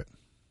describe it.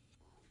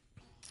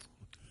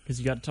 Because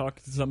you got to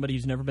talk to somebody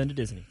who's never been to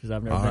Disney. Because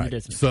I've never All been right. to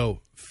Disney.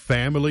 So,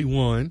 family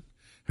one,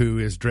 who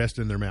is dressed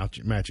in their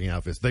matching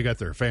outfits, they got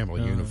their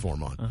family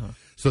uniform on.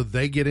 So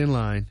they get in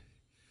line.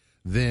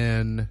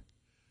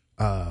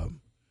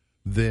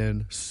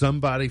 Then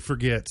somebody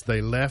forgets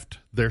they left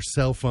their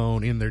cell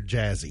phone in their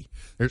Jazzy.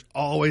 There's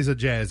always a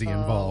Jazzy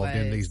involved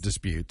in Always. these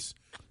disputes.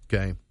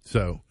 Okay,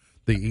 so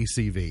the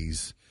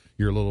ECVs,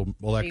 your little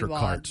electric G-Wad.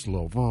 carts,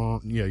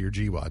 your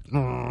G-Wad.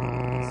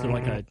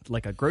 So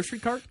like a grocery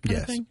cart kind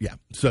Yes, of thing? yeah.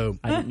 So,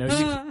 I didn't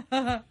know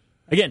you.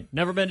 Again,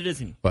 never been to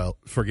Disney. well,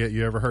 forget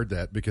you ever heard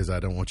that because I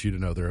don't want you to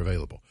know they're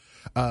available.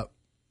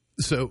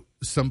 So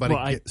somebody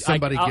Well, gets.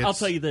 I'll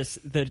tell you this: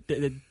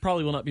 that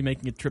probably will not be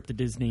making a trip to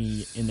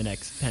Disney in the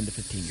next 10 to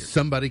 15 years.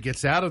 Somebody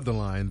gets out of the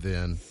line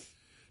then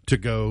to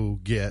go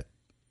get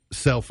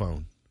cell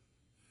phone.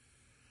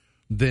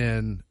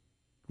 Then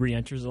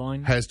Re-enters the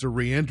line. has to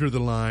re-enter the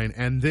line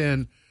and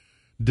then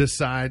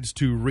decides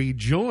to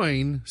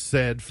rejoin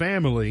said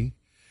family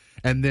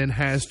and then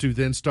has to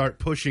then start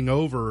pushing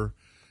over,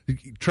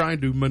 trying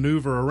to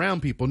maneuver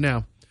around people.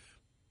 Now,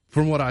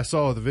 from what I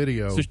saw of the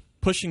video, So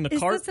pushing the Is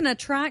cart. this an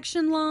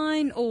attraction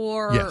line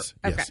or? yes,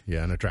 Okay.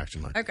 yeah, an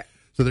attraction line. Okay.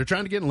 So they're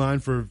trying to get in line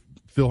for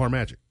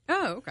PhilharMagic.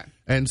 Oh, okay.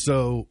 And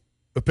so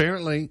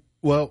apparently,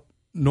 well,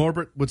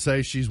 Norbert would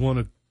say she's one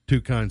of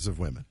two kinds of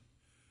women.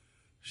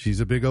 She's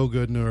a big old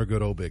good'un or a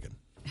good old biggin.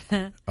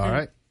 All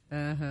right? Oh,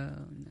 no.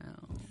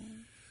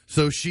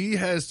 So she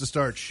has to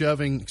start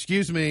shoving,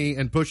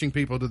 and pushing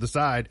people to the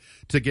side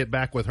to get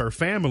back with her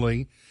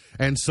family,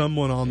 and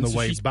someone on the so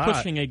way she's by.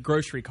 pushing a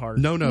grocery cart.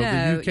 No, No, you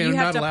you have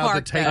not to allowed to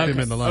park take them. them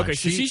in the line. Okay,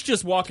 so she's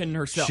just walking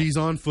herself. She's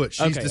on foot.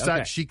 She's Okay,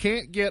 decided okay. she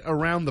can't get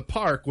around the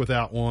park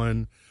without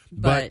one,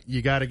 but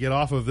you got to get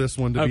off of this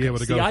one to be able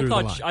to go through the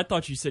line. I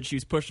thought you said she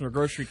was pushing her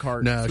grocery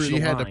cart No, through she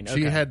the had line. to.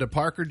 She Okay. had to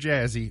park her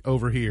Jazzy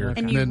over here, Okay.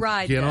 And you then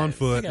ride get on those.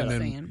 foot, I and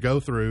then understand. go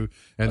through.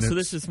 And So then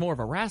this is more of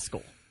a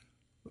rascal.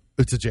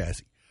 it's a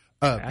Jazzy.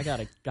 I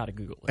gotta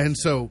Google it. And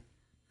so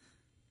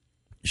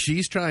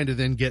she's trying to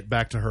then get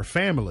back to her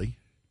family,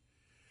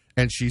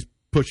 and she's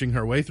pushing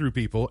her way through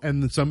people,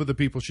 and then some of the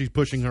people she's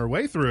pushing her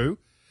way through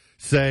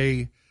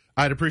say,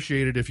 I'd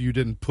appreciate it if you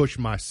didn't push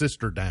my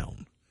sister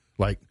down.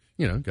 Like,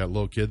 got a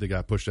little kid that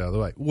got pushed out of the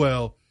way.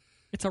 Well,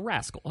 it's a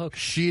rascal. Okay.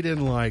 She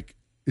didn't like,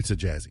 it's a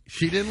jazzy.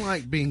 She didn't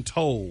like being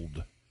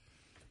told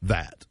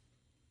that.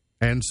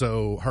 And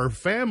so her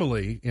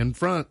family in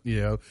front,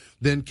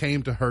 then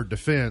came to her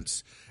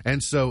defense.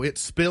 And so it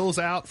spills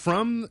out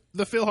from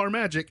the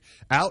PhilharMagic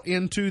out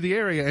into the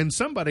area, and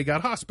somebody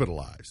got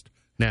hospitalized.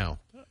 Now,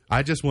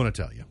 I just want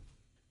to tell you,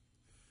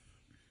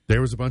 there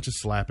was a bunch of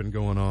slapping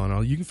going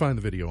on. You can find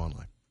the video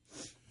online.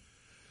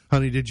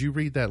 Honey, did you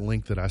read that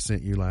link that I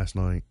sent you last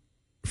night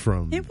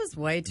from It was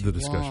way too the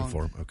discussion long.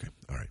 forum? Okay,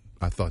 all right.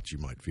 I thought you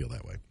might feel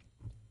that way.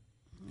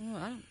 Well,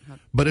 I don't have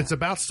But it's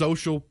about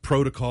social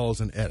protocols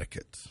and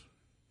etiquettes.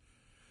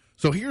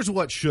 So here's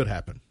what should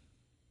happen.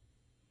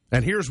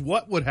 And here's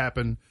what would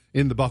happen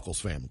in the Buckles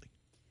family.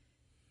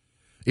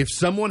 If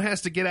someone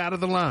has to get out of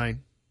the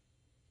line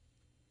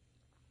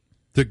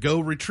to go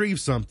retrieve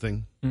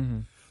something,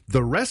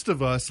 the rest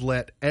of us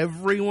let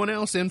everyone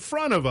else in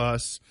front of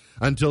us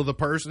until the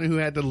person who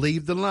had to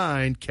leave the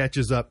line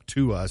catches up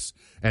to us,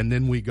 and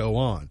then we go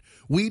on.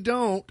 We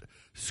don't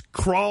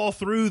crawl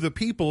through the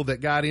people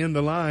that got in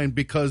the line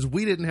because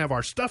we didn't have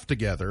our stuff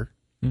together.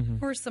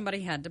 Or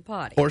somebody had to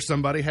potty. Or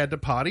somebody had to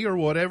potty or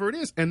whatever it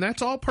is. And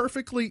that's all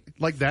perfectly,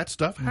 that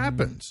stuff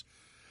happens.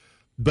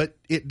 But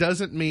it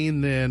doesn't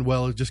mean then,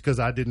 well, just because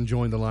I didn't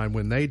join the line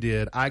when they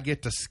did, I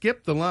get to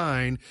skip the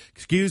line.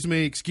 Excuse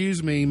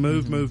me,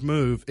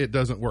 move. It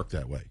doesn't work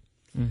that way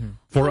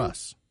for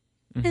us.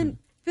 And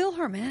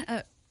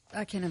PhilharMagic,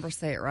 I can never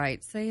say it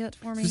right. Say it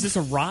for me. Is this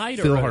a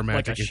ride or PhilharMagic,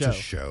 like a show? it's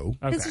a show.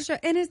 Okay. It's a show,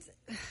 and it's...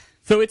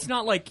 So it's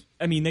not like,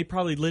 they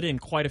probably lit in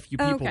quite a few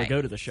people to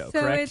go to the show,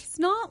 so correct? it's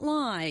not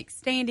like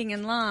standing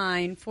in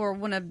line for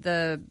one of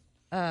the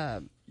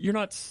You're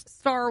not,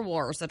 Star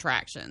Wars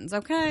attractions,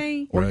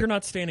 okay? or Right. you're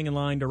not standing in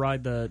line to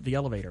ride the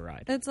elevator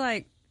ride. It's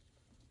like...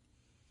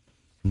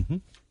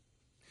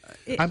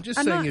 I'm just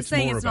saying not it's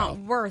saying more it's about...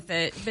 not worth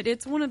it, but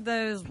it's one of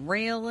those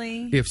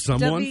really... If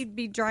someone- Don't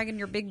be dragging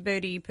your big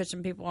booty,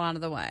 pushing people out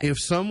of the way. If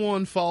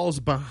someone falls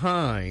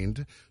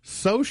behind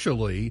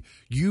socially,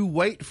 you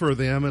wait for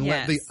them and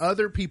let the Yes.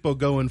 other people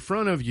go in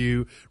front of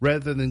you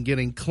rather than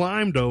getting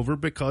climbed over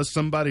because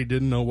somebody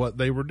didn't know what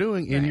they were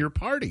doing in Right. your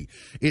party.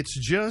 It's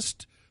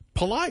just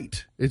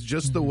polite. It's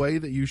just the way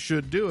that you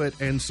should do it.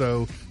 And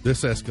so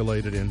this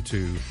escalated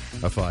into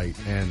a fight.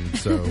 And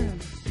so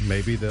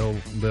maybe they'll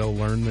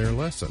learn their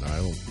lesson. I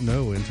don't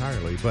know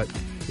entirely, but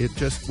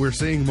we're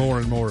seeing more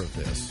and more of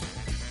this.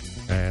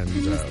 And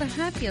it's the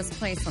happiest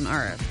place on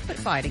earth. Quit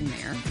fighting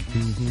there.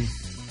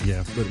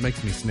 yeah, but it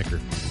makes me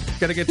snicker.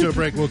 Got to get to a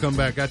break. We'll come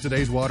back. Got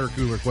today's water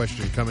cooler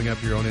question coming up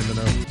here on In the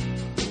Know.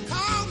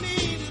 Call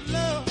me the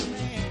love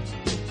man.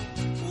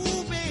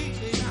 Ooh,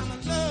 baby, I'm a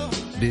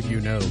love man. Did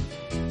you know,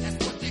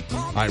 That's what they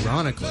call me.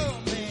 ironically,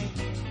 Love man.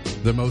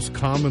 the most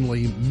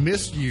commonly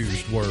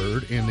misused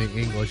word in the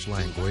English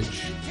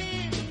language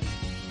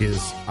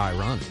is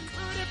ironic?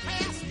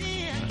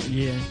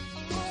 Yeah,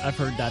 I've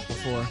heard that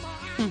before.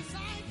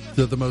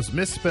 So the most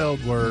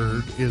misspelled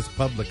word is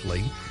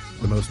publicly.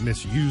 The most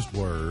misused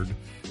word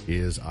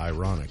is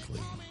ironically.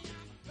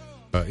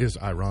 Is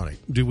ironic.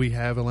 Do we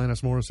have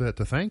Alanis Morissette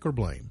to thank or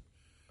blame?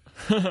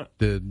 Are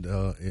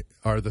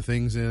the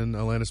things in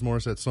Alanis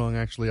Morissette's song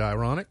actually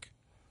ironic?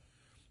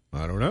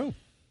 I don't know.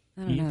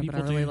 I don't know, but I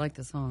People really do. like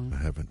the song.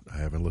 I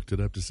haven't looked it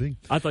up to see.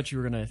 I thought you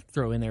were going to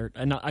throw in there,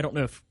 and I don't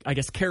know if, I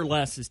guess care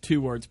less is two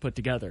words put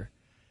together.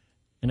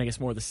 And I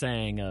guess more the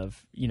saying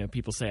of,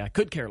 people say, I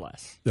could care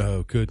less.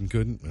 Oh, couldn't.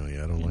 Oh,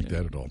 yeah, I don't like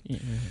that at all.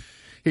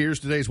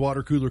 Here's today's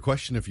water cooler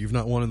question. If you've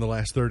not won in the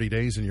last 30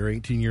 days and you're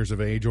 18 years of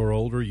age or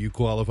older, you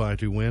qualify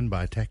to win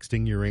by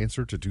texting your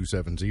answer to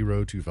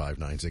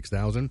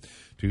 270-259-6000.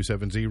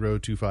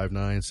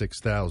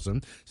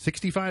 270-259-6000.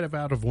 65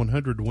 out of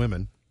 100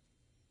 women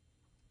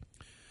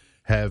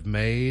have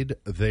made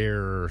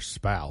their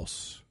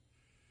spouse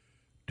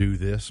do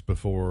this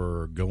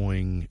before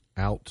going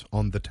out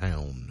on the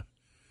town.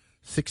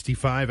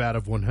 65 out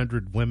of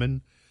 100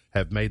 women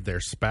have made their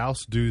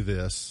spouse do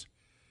this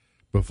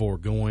before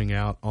going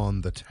out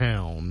on the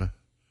town.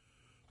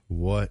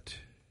 What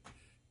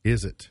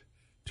is it?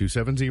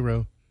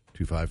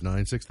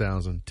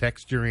 270-259-6000.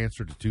 Text your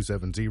answer to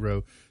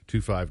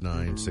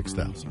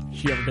 270-259-6000.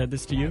 She ever did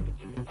this to you?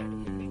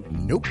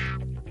 Nope.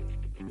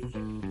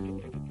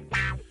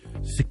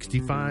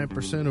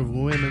 65% of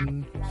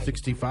women,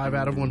 65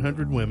 out of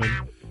 100 women,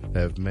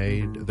 have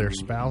made their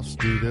spouse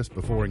do this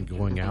before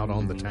going out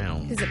on the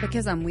town. Is it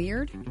because I'm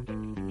weird?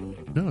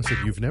 No, I said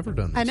you've never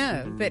done this. I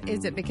know, but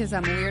is it because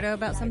I'm a weirdo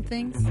about some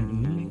things?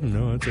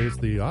 No, I'd say it's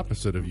the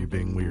opposite of you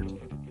being weird.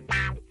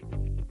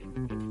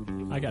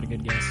 I got a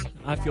good guess.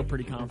 I feel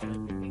pretty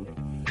confident.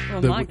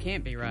 Well, The- mine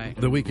can't be right.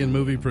 The weekend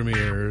movie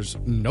premieres.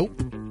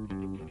 Nope.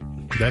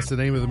 That's the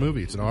name of the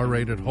movie. It's an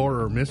R-rated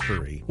horror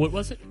mystery. What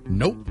was it?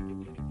 Nope.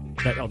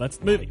 That's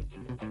the movie.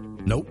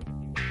 Nope.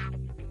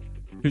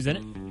 Who's in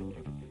it?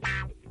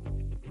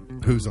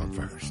 Who's on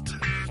first?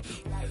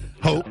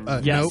 Hope.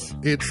 Yes.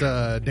 Nope. It's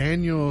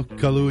Daniel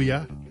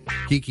Kaluuya,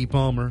 Keke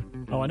Palmer,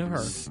 Oh, I know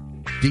her.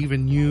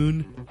 Stephen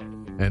Yeun,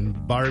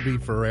 and Barbie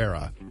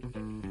Ferreira.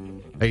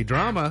 A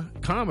drama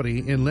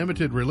comedy in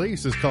limited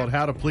release is called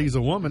How to Please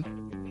a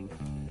Woman.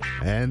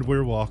 And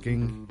we're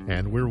walking,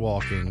 and we're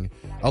walking.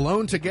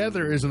 Alone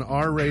Together is an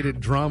R-rated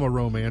drama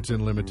romance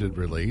in limited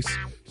release,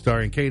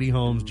 starring Katie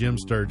Holmes, Jim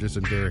Sturgis,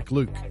 and Derek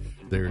Luke.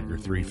 There are your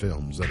three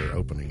films that are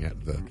opening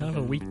at the Kind of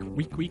a week.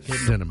 isn't it?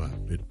 cinema.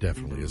 It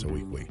definitely is a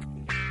week.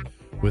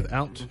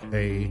 Without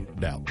a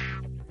doubt.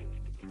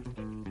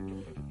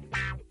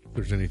 If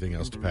there's anything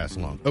else to pass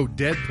along. Oh,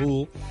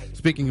 Deadpool.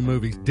 Speaking of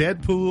movies,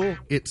 Deadpool,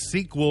 its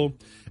sequel,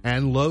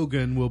 and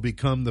Logan will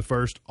become the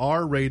first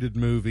R-rated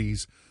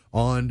movies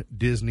on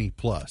Disney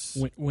Plus.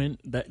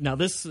 Now,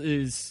 this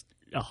is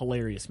a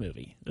hilarious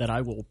movie that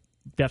I will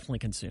definitely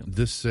consume.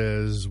 This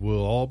says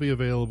will all be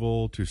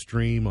available to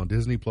stream on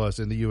Disney Plus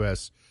in the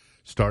U.S.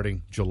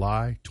 starting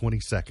July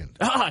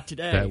 22nd.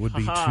 Today. That would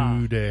be Ha-ha.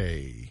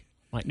 today.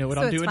 Might know what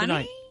So I'm it's doing funny?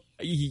 tonight.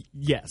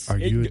 Yes. Are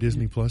you a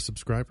Disney Plus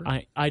subscriber?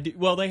 I do.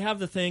 Well, they have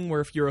the thing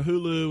where if you're a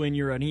Hulu and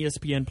you're an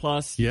ESPN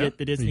Plus, you get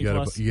the Disney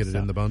Plus. You get it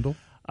in the bundle?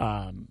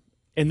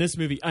 In this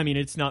movie, I mean,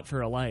 it's not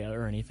for Alea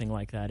or anything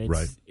like that. It's,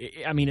 Right.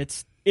 I mean,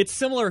 it's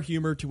similar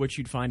humor to what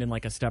you'd find in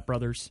like a Step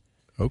Brothers.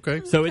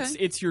 Okay. So Okay.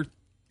 it's your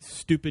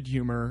stupid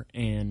humor,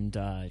 and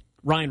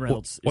Ryan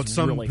Reynolds What is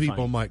some really people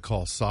funny. might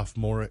call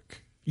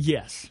sophomoric.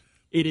 Yes,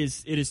 it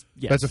is.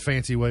 Yes. That's a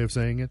fancy way of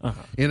saying it. Uh-huh.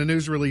 In a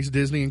news release,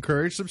 Disney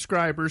encouraged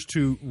subscribers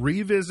to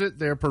revisit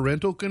their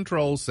parental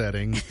control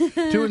settings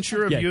to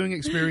ensure a Yeah. viewing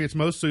experience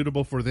most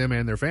suitable for them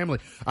and their family.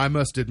 I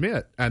must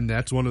admit, and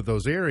that's one of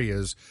those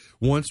areas.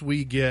 Once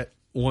we get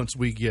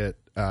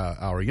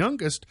our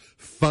youngest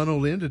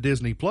funneled into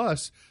Disney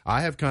Plus,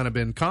 I have kind of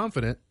been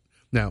confident.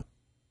 Now,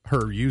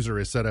 her user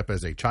is set up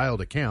as a child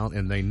account,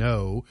 and they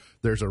know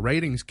there's a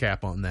ratings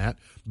cap on that.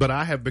 But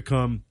I have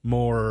become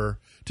more,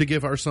 to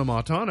give her some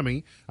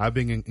autonomy, I've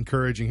been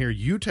encouraging here,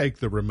 you take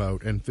the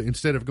remote, and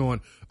instead of going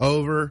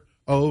over,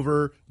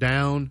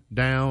 down,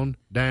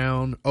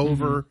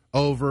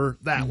 over,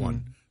 that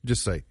one,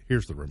 just say,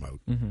 here's the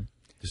remote.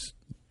 Just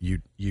you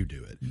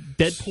do it.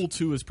 Deadpool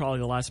 2 is probably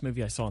the last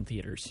movie I saw in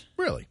theaters.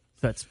 Really?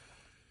 So that's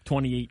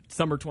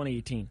summer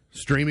 2018.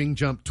 Streaming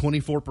jumped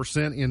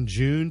 24% in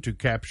June to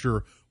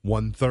capture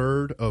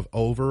 1/3 of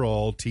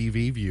overall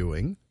TV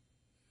viewing.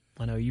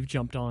 I know you've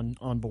jumped on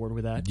board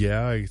with that.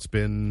 Yeah, it's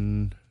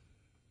been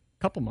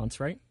Couple months,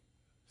 right?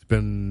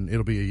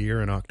 it'll be a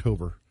year in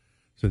October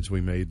since we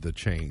made the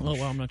change. Oh,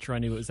 well, I'm not sure I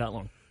knew it was that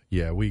long.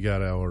 Yeah, we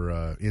got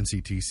our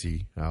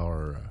NCTC,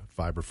 our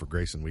Fiber for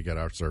Grayson. We got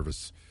our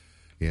service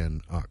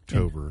in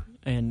October.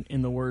 And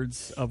in the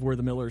words of We're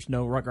the Millers,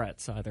 no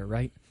regrets either,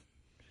 right?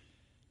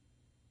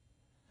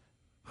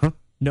 Huh?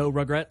 No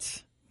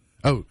regrets?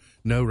 Oh,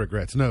 no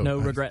regrets. No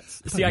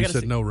regrets. See, I gotta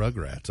said say- no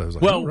Rugrats. I was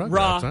like, Well, no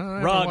Rugrats. I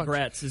haven't watched-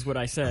 regrets is what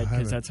I said,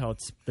 because that's how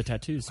the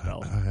tattoo's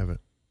spelled. I haven't.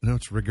 No,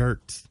 it's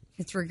Regerts.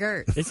 It's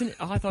regret. Isn't it?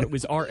 Oh, I thought it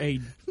was R.A.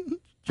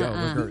 Joe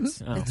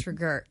regrets. Oh. It's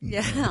regret.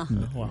 Yeah.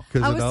 Well,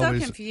 Because I was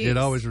so confused.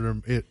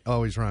 It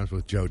always rhymes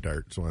with Joe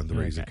Dirt. It's one of the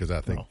reasons, Okay. because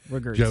I think Well,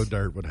 Regerts. Joe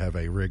Dirt would have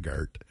a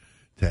Regert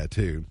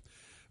tattoo.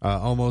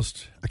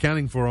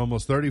 Accounting for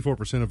almost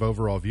 34% of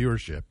overall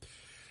viewership,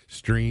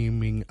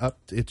 streaming up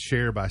its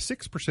share by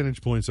 6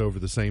 percentage points over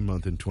the same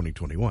month in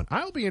 2021.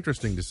 I'll be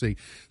interesting to see.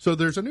 So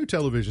there's a new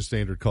television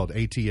standard called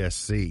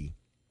ATSC,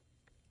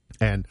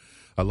 and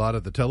a lot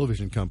of the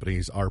television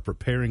companies are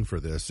preparing for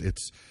this.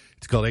 It's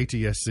called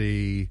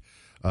ATSC.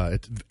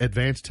 It's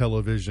Advanced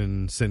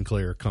Television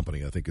Sinclair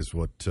Company, I think is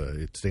what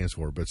it stands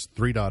for, but it's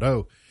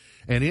 3.0.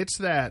 And it's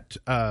that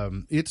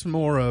it's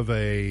more of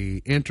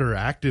a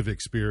interactive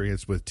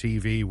experience with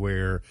TV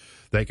where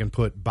they can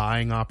put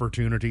buying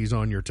opportunities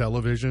on your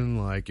television.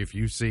 Like if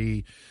you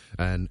see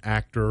an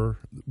actor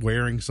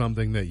wearing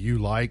something that you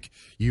like,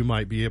 you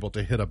might be able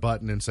to hit a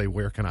button and say,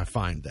 where can I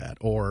find that?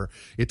 Or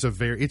it's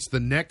the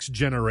next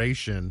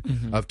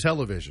generation of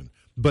television,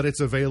 but it's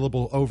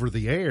available over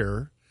the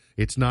air.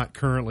 It's not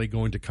currently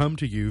going to come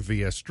to you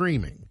via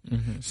streaming.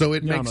 So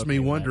it No, I'm makes okay me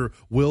with wonder,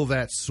 will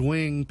that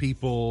swing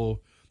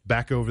people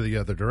back over the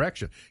other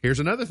direction? Here's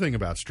another thing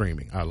about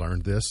streaming. I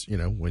learned this,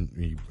 when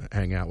you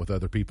hang out with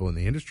other people in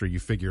the industry, you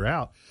figure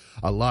out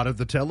a lot of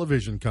the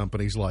television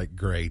companies like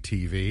Gray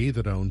TV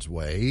that owns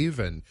Wave,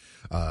 and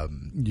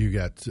you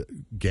got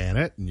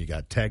Gannett and you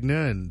got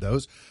Tegna, and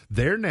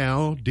they're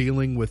now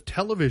dealing with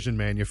television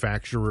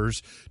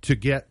manufacturers to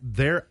get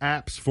their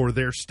apps for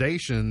their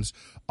stations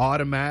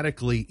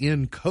automatically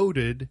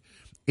encoded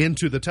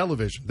into the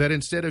television, that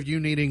instead of you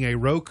needing a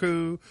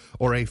Roku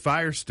or a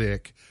Fire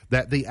Stick,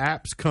 that the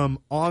apps come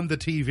on the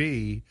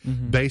TV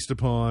based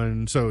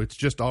upon, so it's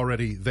just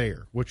already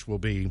there, which will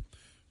be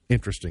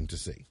interesting to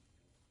see.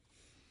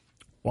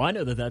 Well, I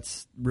know that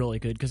that's really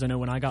good, because I know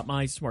when I got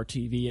my smart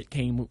TV, it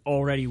came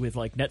already with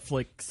like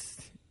Netflix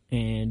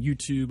and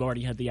YouTube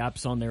already had the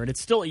apps on there, and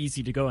it's still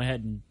easy to go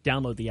ahead and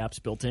download the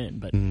apps built in,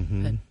 but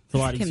it's a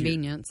lot easier.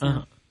 Convenience.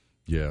 Uh-huh.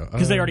 Yeah.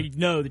 Because they already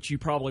know that you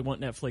probably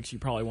want Netflix, you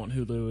probably want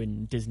Hulu,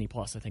 and Disney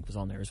Plus, I think, was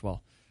on there as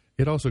well.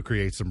 It also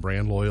creates some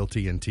brand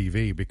loyalty in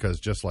TV because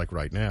just like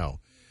right now,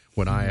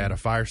 when I add a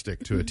Fire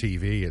Stick to a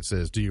TV, it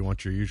says, "Do you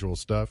want your usual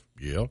stuff?"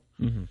 Yeah.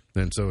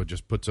 And so it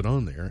just puts it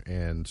on there,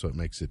 and so it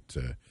makes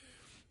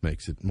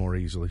it more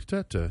easily.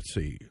 Let's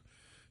see,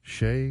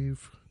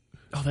 shave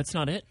Oh, that's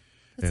not it?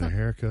 and a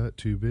haircut,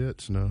 2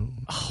 bits. No.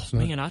 Oh,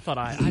 man, I thought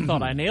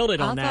I nailed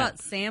it on I that.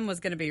 thought Sam was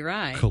going to be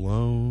right.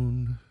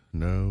 Cologne.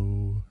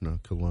 No,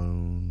 not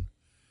cologne.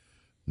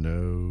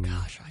 No.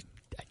 Gosh,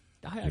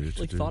 I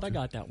actually thought I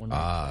got that one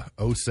right.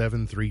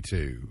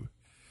 0732.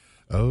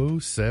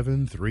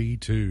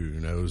 0732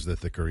 knows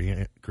that the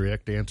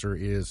correct answer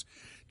is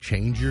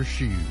change your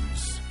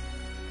shoes.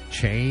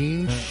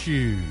 Change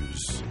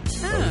shoes.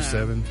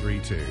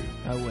 0732.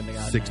 I wouldn't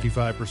have gotten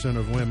 65%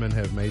 of women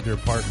have made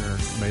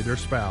their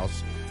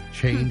spouse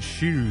change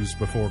shoes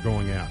before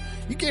going out.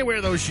 You can't wear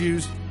those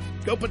shoes.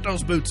 Go put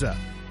those boots up.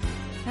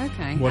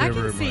 Okay.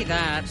 Whatever I it can see might be.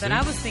 that, but See?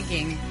 I was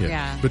thinking,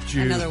 But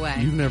another way.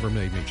 You've never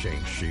made me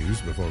change shoes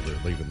before we're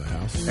leaving the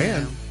house.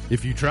 And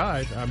if you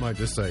tried, I might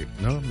just say,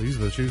 no, these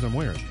are the shoes I'm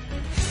wearing.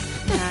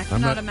 I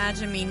cannot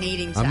imagine me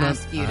needing to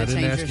ask you to I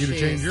didn't change ask your you shoes.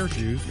 to change your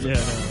shoes. Yeah,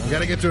 no. We got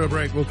to get to a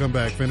break. We'll come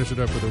back, finish it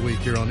up for the week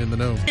here on In the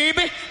Know.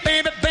 Baby,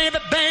 baby, baby,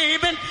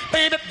 baby,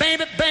 baby,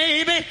 baby,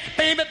 baby,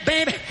 baby,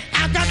 baby,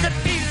 I got the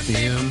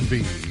feeling.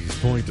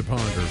 MB's Point to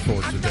Ponder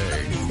for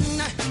today.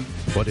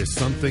 What is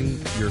something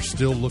you're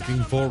still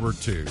looking forward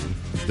to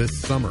this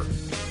summer?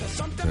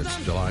 It's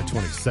July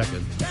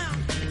 22nd.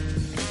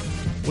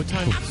 What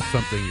time? What's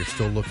something you're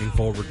still looking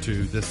forward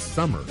to this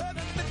summer?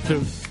 So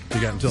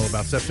You got until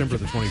about September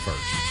the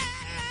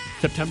 21st.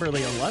 September the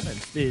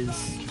 11th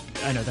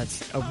is, I know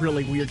that's a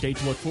really weird date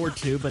to look forward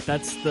to, but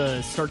that's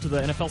the start to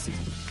the NFL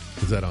season.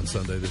 Is that on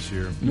Sunday this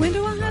year? When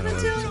do I have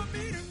until?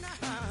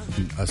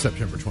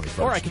 September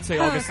 21st. Or I could say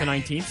August the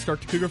 19th, start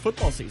the Cougar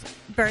football season.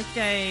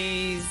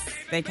 Birthdays,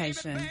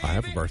 vacation. I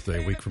have a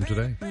birthday a week from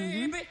today.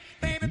 Baby,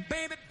 baby,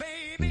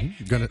 baby.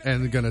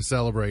 Gonna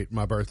celebrate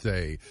my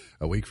birthday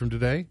a week from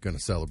today. Gonna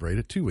celebrate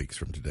it 2 weeks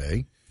from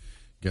today.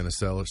 Gonna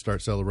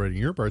start celebrating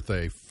your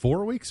birthday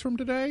 4 weeks from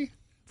today.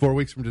 4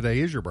 weeks from today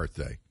is your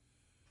birthday.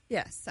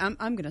 Yes, I'm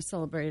going to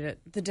celebrate it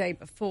the day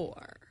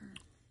before.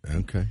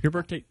 Okay. Your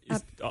birthday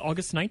is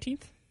August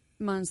 19th?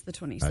 Mine's the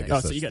I 26th. guess Oh, so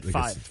that's- you got I guess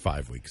 5. it's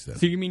 5 weeks then.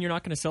 So you mean you're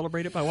not going to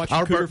celebrate it by watching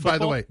Our Cougar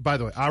football? by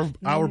the way,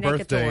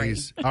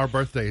 our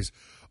birthdays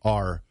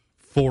are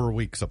 4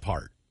 weeks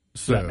apart.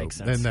 So That makes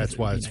sense, and that's 'cause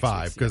why it'd be it's next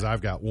 5 week's, because yeah.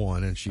 I've got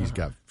 1 and she's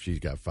got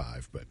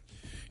 5. But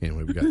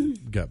anyway, we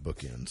got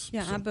bookends.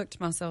 Yeah, so. I booked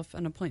myself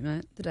an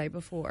appointment the day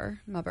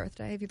before my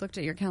birthday. Have you looked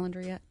at your calendar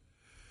yet?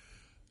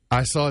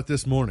 I saw it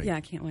this morning. Yeah,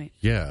 I can't wait.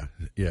 Yeah.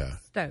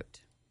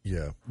 Stoked.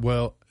 Yeah.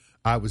 Well,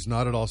 I was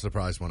not at all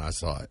surprised when I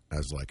saw it. I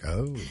was like,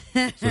 oh,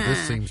 so this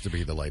seems to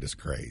be the latest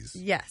craze.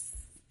 Yes.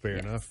 Fair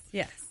enough.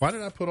 Yes. Why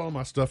did I put all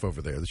my stuff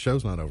over there? The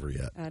show's not over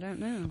yet. I don't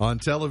know. On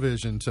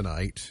television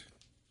tonight,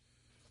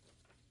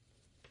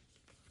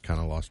 kind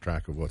of lost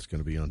track of what's going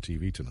to be on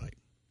TV tonight.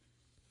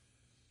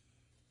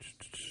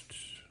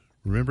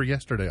 Remember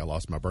yesterday I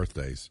lost my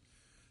birthdays.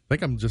 I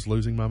think I'm just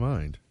losing my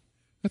mind.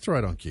 That's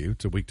right on cue.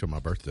 It's a week till my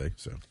birthday,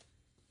 so.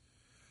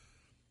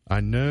 I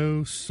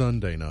know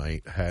Sunday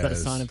night has... Is that a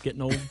sign of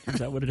getting old? Is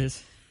that what it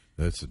is?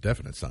 That's a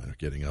definite sign of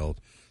getting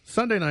old.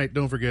 Sunday night,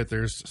 don't forget,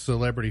 there's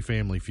Celebrity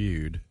Family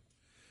Feud.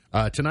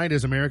 Tonight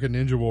is American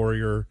Ninja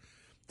Warrior.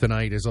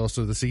 Tonight is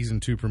also the season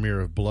 2 premiere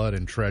of Blood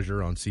and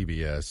Treasure on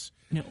CBS.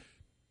 No.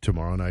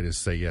 Tomorrow night is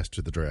Say Yes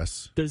to the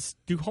Dress.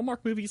 Do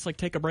Hallmark movies like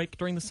take a break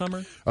during the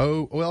summer?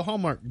 Oh, well,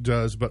 Hallmark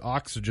does, but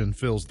Oxygen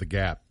fills the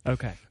gap.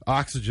 Okay.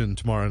 Oxygen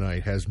tomorrow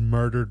night has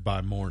Murdered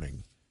by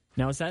Morning.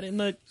 Now is that in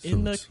the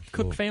it's Cook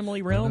little-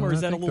 family realm, No, or is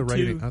I that a think little the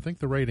rating, too? I think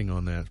the rating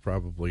on that is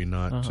probably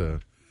not. Uh-huh.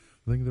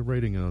 I think the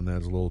rating on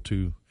that is a little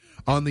too.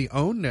 On the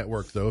OWN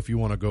network, though, if you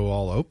want to go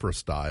all Oprah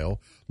style,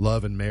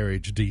 Love and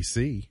Marriage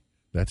DC,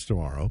 that's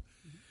tomorrow.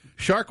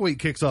 Shark Week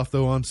kicks off,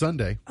 though, on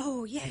Sunday.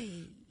 Oh,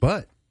 yay.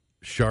 But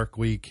Shark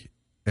Week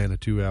and a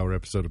 2-hour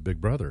episode of Big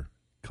Brother.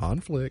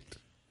 Conflict.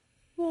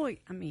 Well,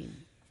 I mean,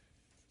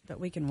 that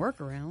we can work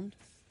around.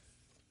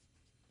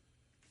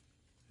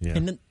 Yeah.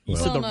 And then you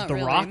Well, said Well, not the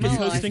really. Rock My is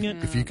life, hosting it.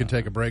 no. if you can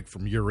take a break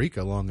from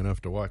Eureka long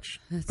enough to watch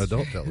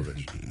adult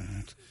television.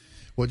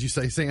 What'd you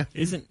say, Sam?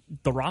 Isn't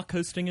the Rock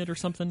hosting it or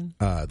something?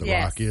 The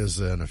Yes. Rock is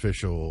an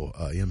official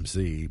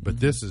MC,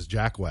 but this is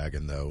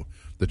Jackwagon, though.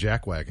 The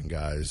Jackwagon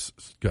guys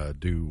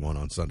do one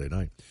on Sunday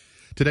night.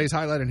 Today's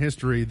highlight in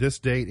history, this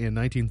date in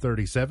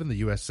 1937, the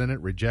U.S. Senate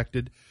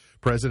rejected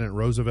President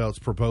Roosevelt's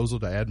proposal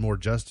to add more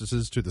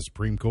justices to the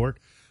Supreme Court,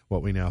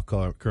 what we now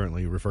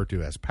currently refer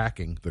to as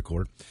packing the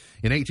court.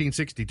 In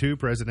 1862,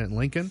 President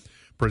Lincoln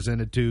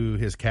presented to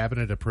his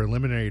cabinet a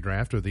preliminary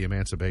draft of the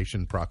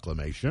Emancipation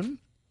Proclamation.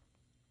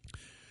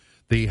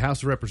 The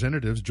House of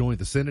Representatives joined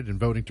the Senate in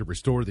voting to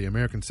restore the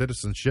American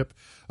citizenship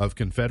of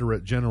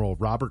Confederate General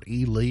Robert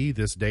E. Lee,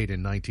 this date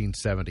in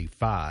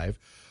 1975.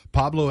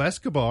 Pablo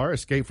Escobar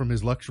escaped from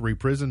his luxury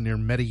prison near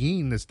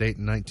Medellin, this date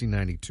in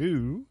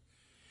 1992.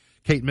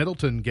 Kate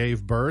Middleton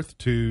gave birth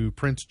to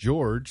Prince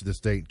George this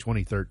date,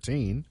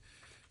 2013.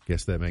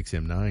 Guess that makes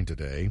him 9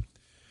 today.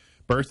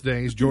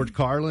 Birthdays, George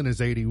Carlin is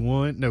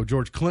 81. No,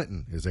 George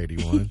Clinton is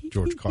 81.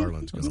 George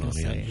Carlin's going on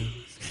in.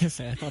 I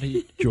thought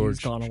he was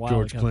gone a while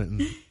George ago.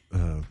 Clinton.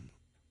 Oh,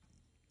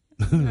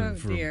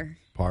 for dear.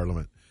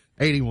 Parliament.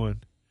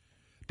 81.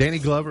 Danny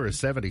Glover is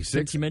 76.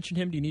 Since you mentioned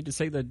him, do you need to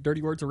say the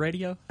dirty words of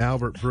radio?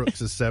 Albert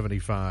Brooks is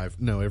 75.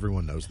 No,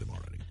 everyone knows them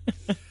already.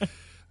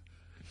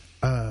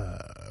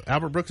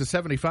 Albert Brooks is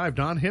 75.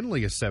 Don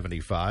Henley is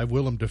 75.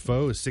 Willem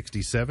Dafoe is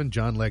 67.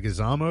 John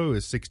Leguizamo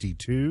is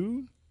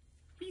 62.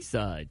 He's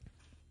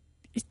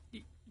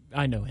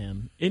I know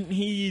him. Isn't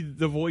he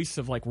the voice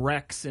of like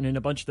Rex and in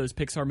a bunch of those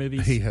Pixar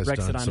movies? He has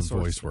Rex the done some dinosaur?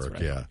 voice That's work,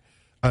 what I yeah.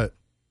 thought.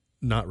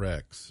 Not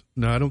Rex.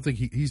 No, I don't think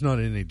he's not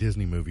in any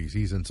Disney movies.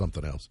 He's in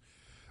something else.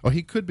 Oh,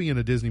 he could be in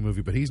a Disney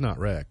movie, but he's not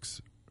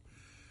Rex.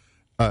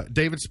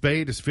 David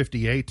Spade is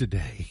 58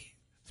 today.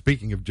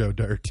 Speaking of Joe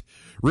Dirt.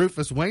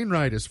 Rufus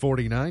Wainwright is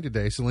 49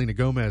 today. Selena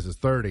Gomez is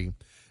 30.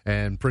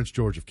 And Prince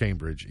George of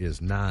Cambridge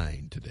is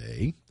 9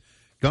 today.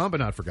 Gone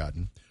but not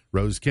forgotten.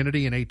 Rose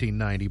Kennedy in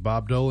 1890.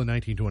 Bob Dole in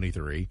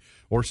 1923.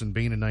 Orson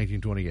Bean in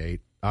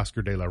 1928.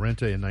 Oscar de la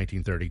Renta in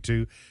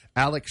 1932.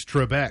 Alex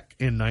Trebek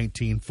in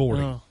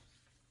 1940. Oh,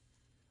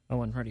 I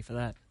wasn't ready for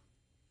that.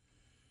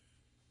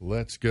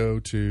 Let's go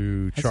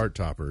to chart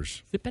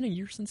toppers. Has it been a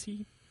year since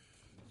he...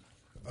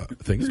 I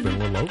think it's been a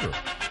little over.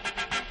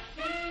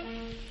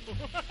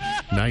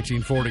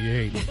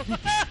 1948.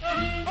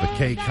 The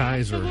Kay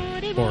Kaiser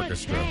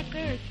Orchestra.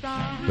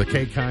 The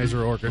Kay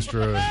Kaiser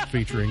Orchestra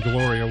featuring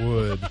Gloria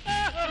Wood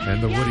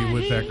and the Woody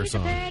Woodpecker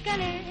song.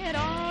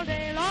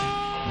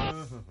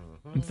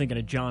 I'm thinking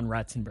of John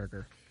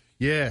Ratzenberger.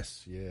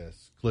 Yes.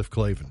 Cliff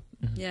Clavin.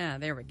 Yeah,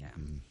 there we go.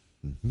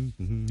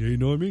 You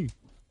know what I mean?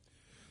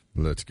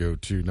 Let's go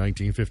to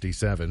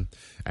 1957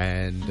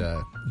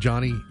 and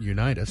Johnny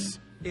Unitas.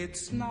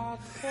 It's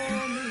not for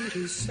me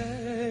to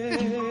say.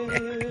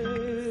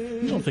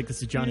 You don't think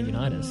this is Johnny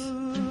Unitas?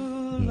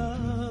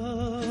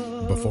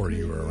 Before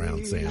you were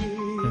around, Sam.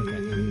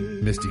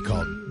 Okay. Misty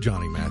called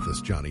Johnny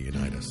Mathis Johnny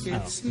Unitas. I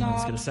was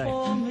going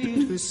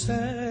to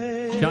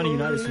say. Johnny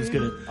Unitas was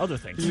good at other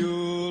things.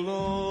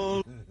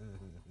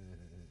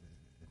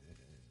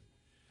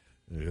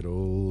 Good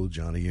old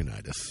Johnny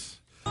Unitas.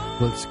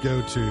 Let's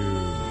go to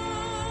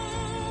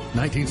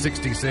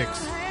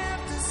 1966.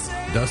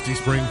 Dusty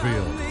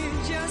Springfield.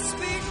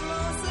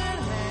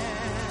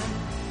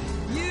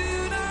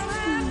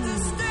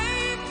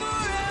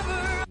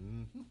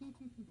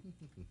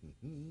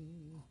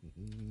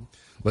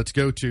 Let's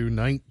go to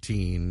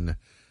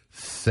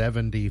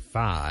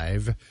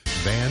 1975.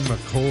 Van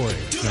McCoy,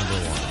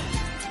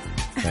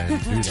 #1.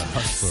 And Do the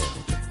Hustle.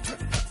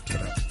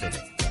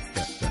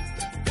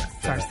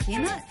 Starsky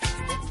and Hutch.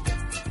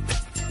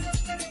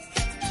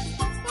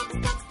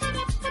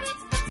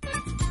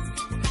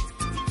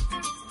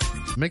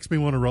 Makes me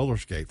want to roller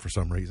skate for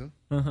some reason.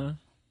 Uh-huh.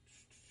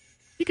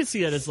 You could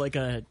see that as like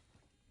a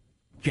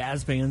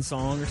jazz band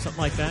song or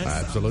something like that.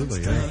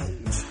 Absolutely, yeah.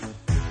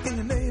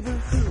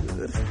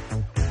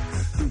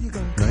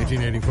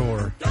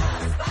 1984.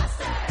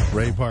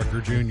 Ray Parker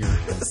Jr.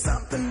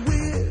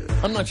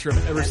 I'm not sure if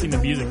I've ever seen the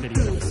music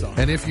video of this song.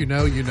 And if you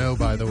know,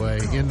 by the way,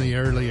 in the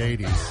early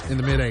 80s, in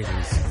the mid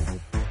 80s,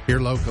 here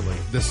locally,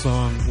 this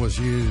song was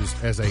used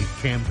as a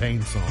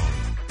campaign song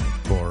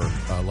for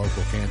a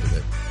local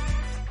candidate.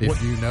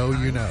 If you know,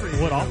 you know.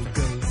 What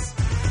office?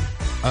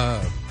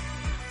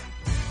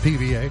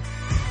 PVA.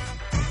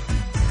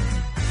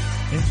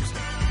 Interesting.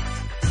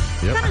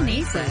 Yep. Kind of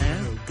neat,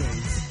 though.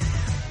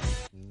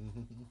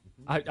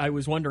 I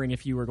was wondering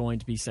if you were going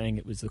to be saying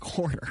it was the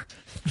corner.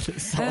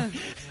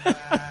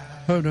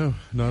 Oh, no,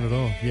 not at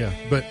all. Yeah.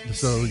 But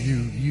so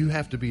you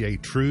have to be a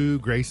true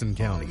Grayson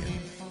Countyan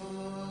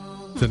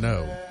to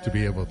know, to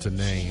be able to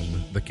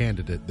name the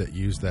candidate that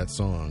used that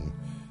song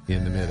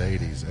in the mid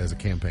 80s as a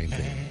campaign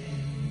theme.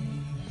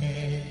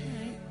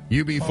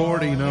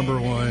 UB40,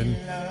 #1.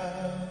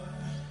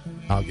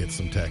 I'll get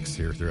some texts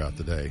here throughout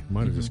the day.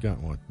 Might have just got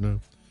one. No.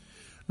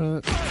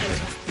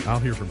 I'll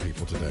hear from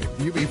people today.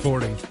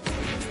 UB40.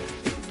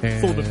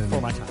 And Full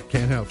before my time.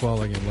 Can't Help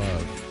Falling in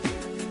Love.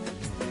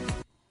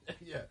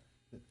 Yeah.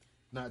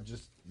 Not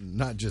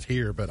just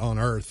here, but on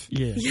Earth.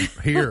 Yeah.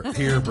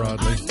 Here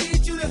broadly.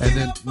 And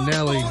then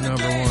Nelly,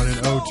 #1 in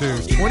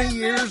 02. 20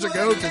 years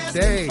ago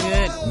today,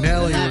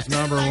 Nelly was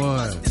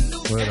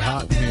 #1 with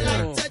Hot in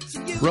Here.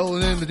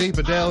 Rolling in the Deep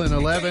Adele in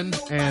 11,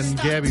 and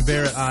Gabby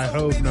Barrett, I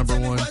Hope,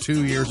 #1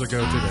 2 years ago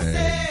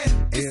today.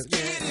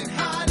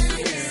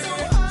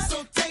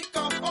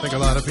 I think a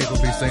lot of people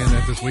be saying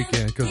that this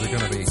weekend because they're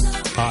going to be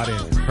hot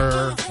in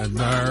her and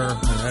there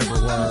and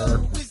everywhere.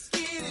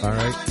 All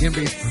right,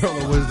 MB's Pearl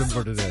of Wisdom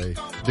for today.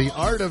 The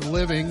art of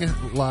living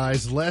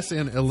lies less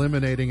in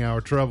eliminating our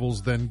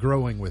troubles than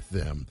growing with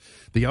them.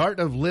 The art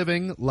of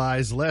living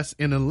lies less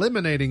in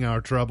eliminating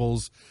our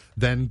troubles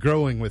than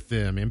growing with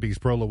them. MB's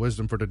Pearl of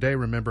Wisdom for today.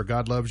 Remember,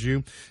 God loves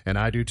you, and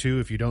I do too.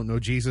 If you don't know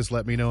Jesus,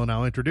 let me know, and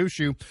I'll introduce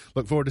you.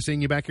 Look forward to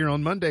seeing you back here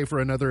on Monday for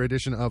another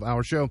edition of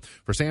our show.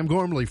 For Sam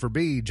Gormley, for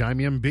B, I'm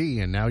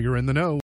MB, and now you're in the know.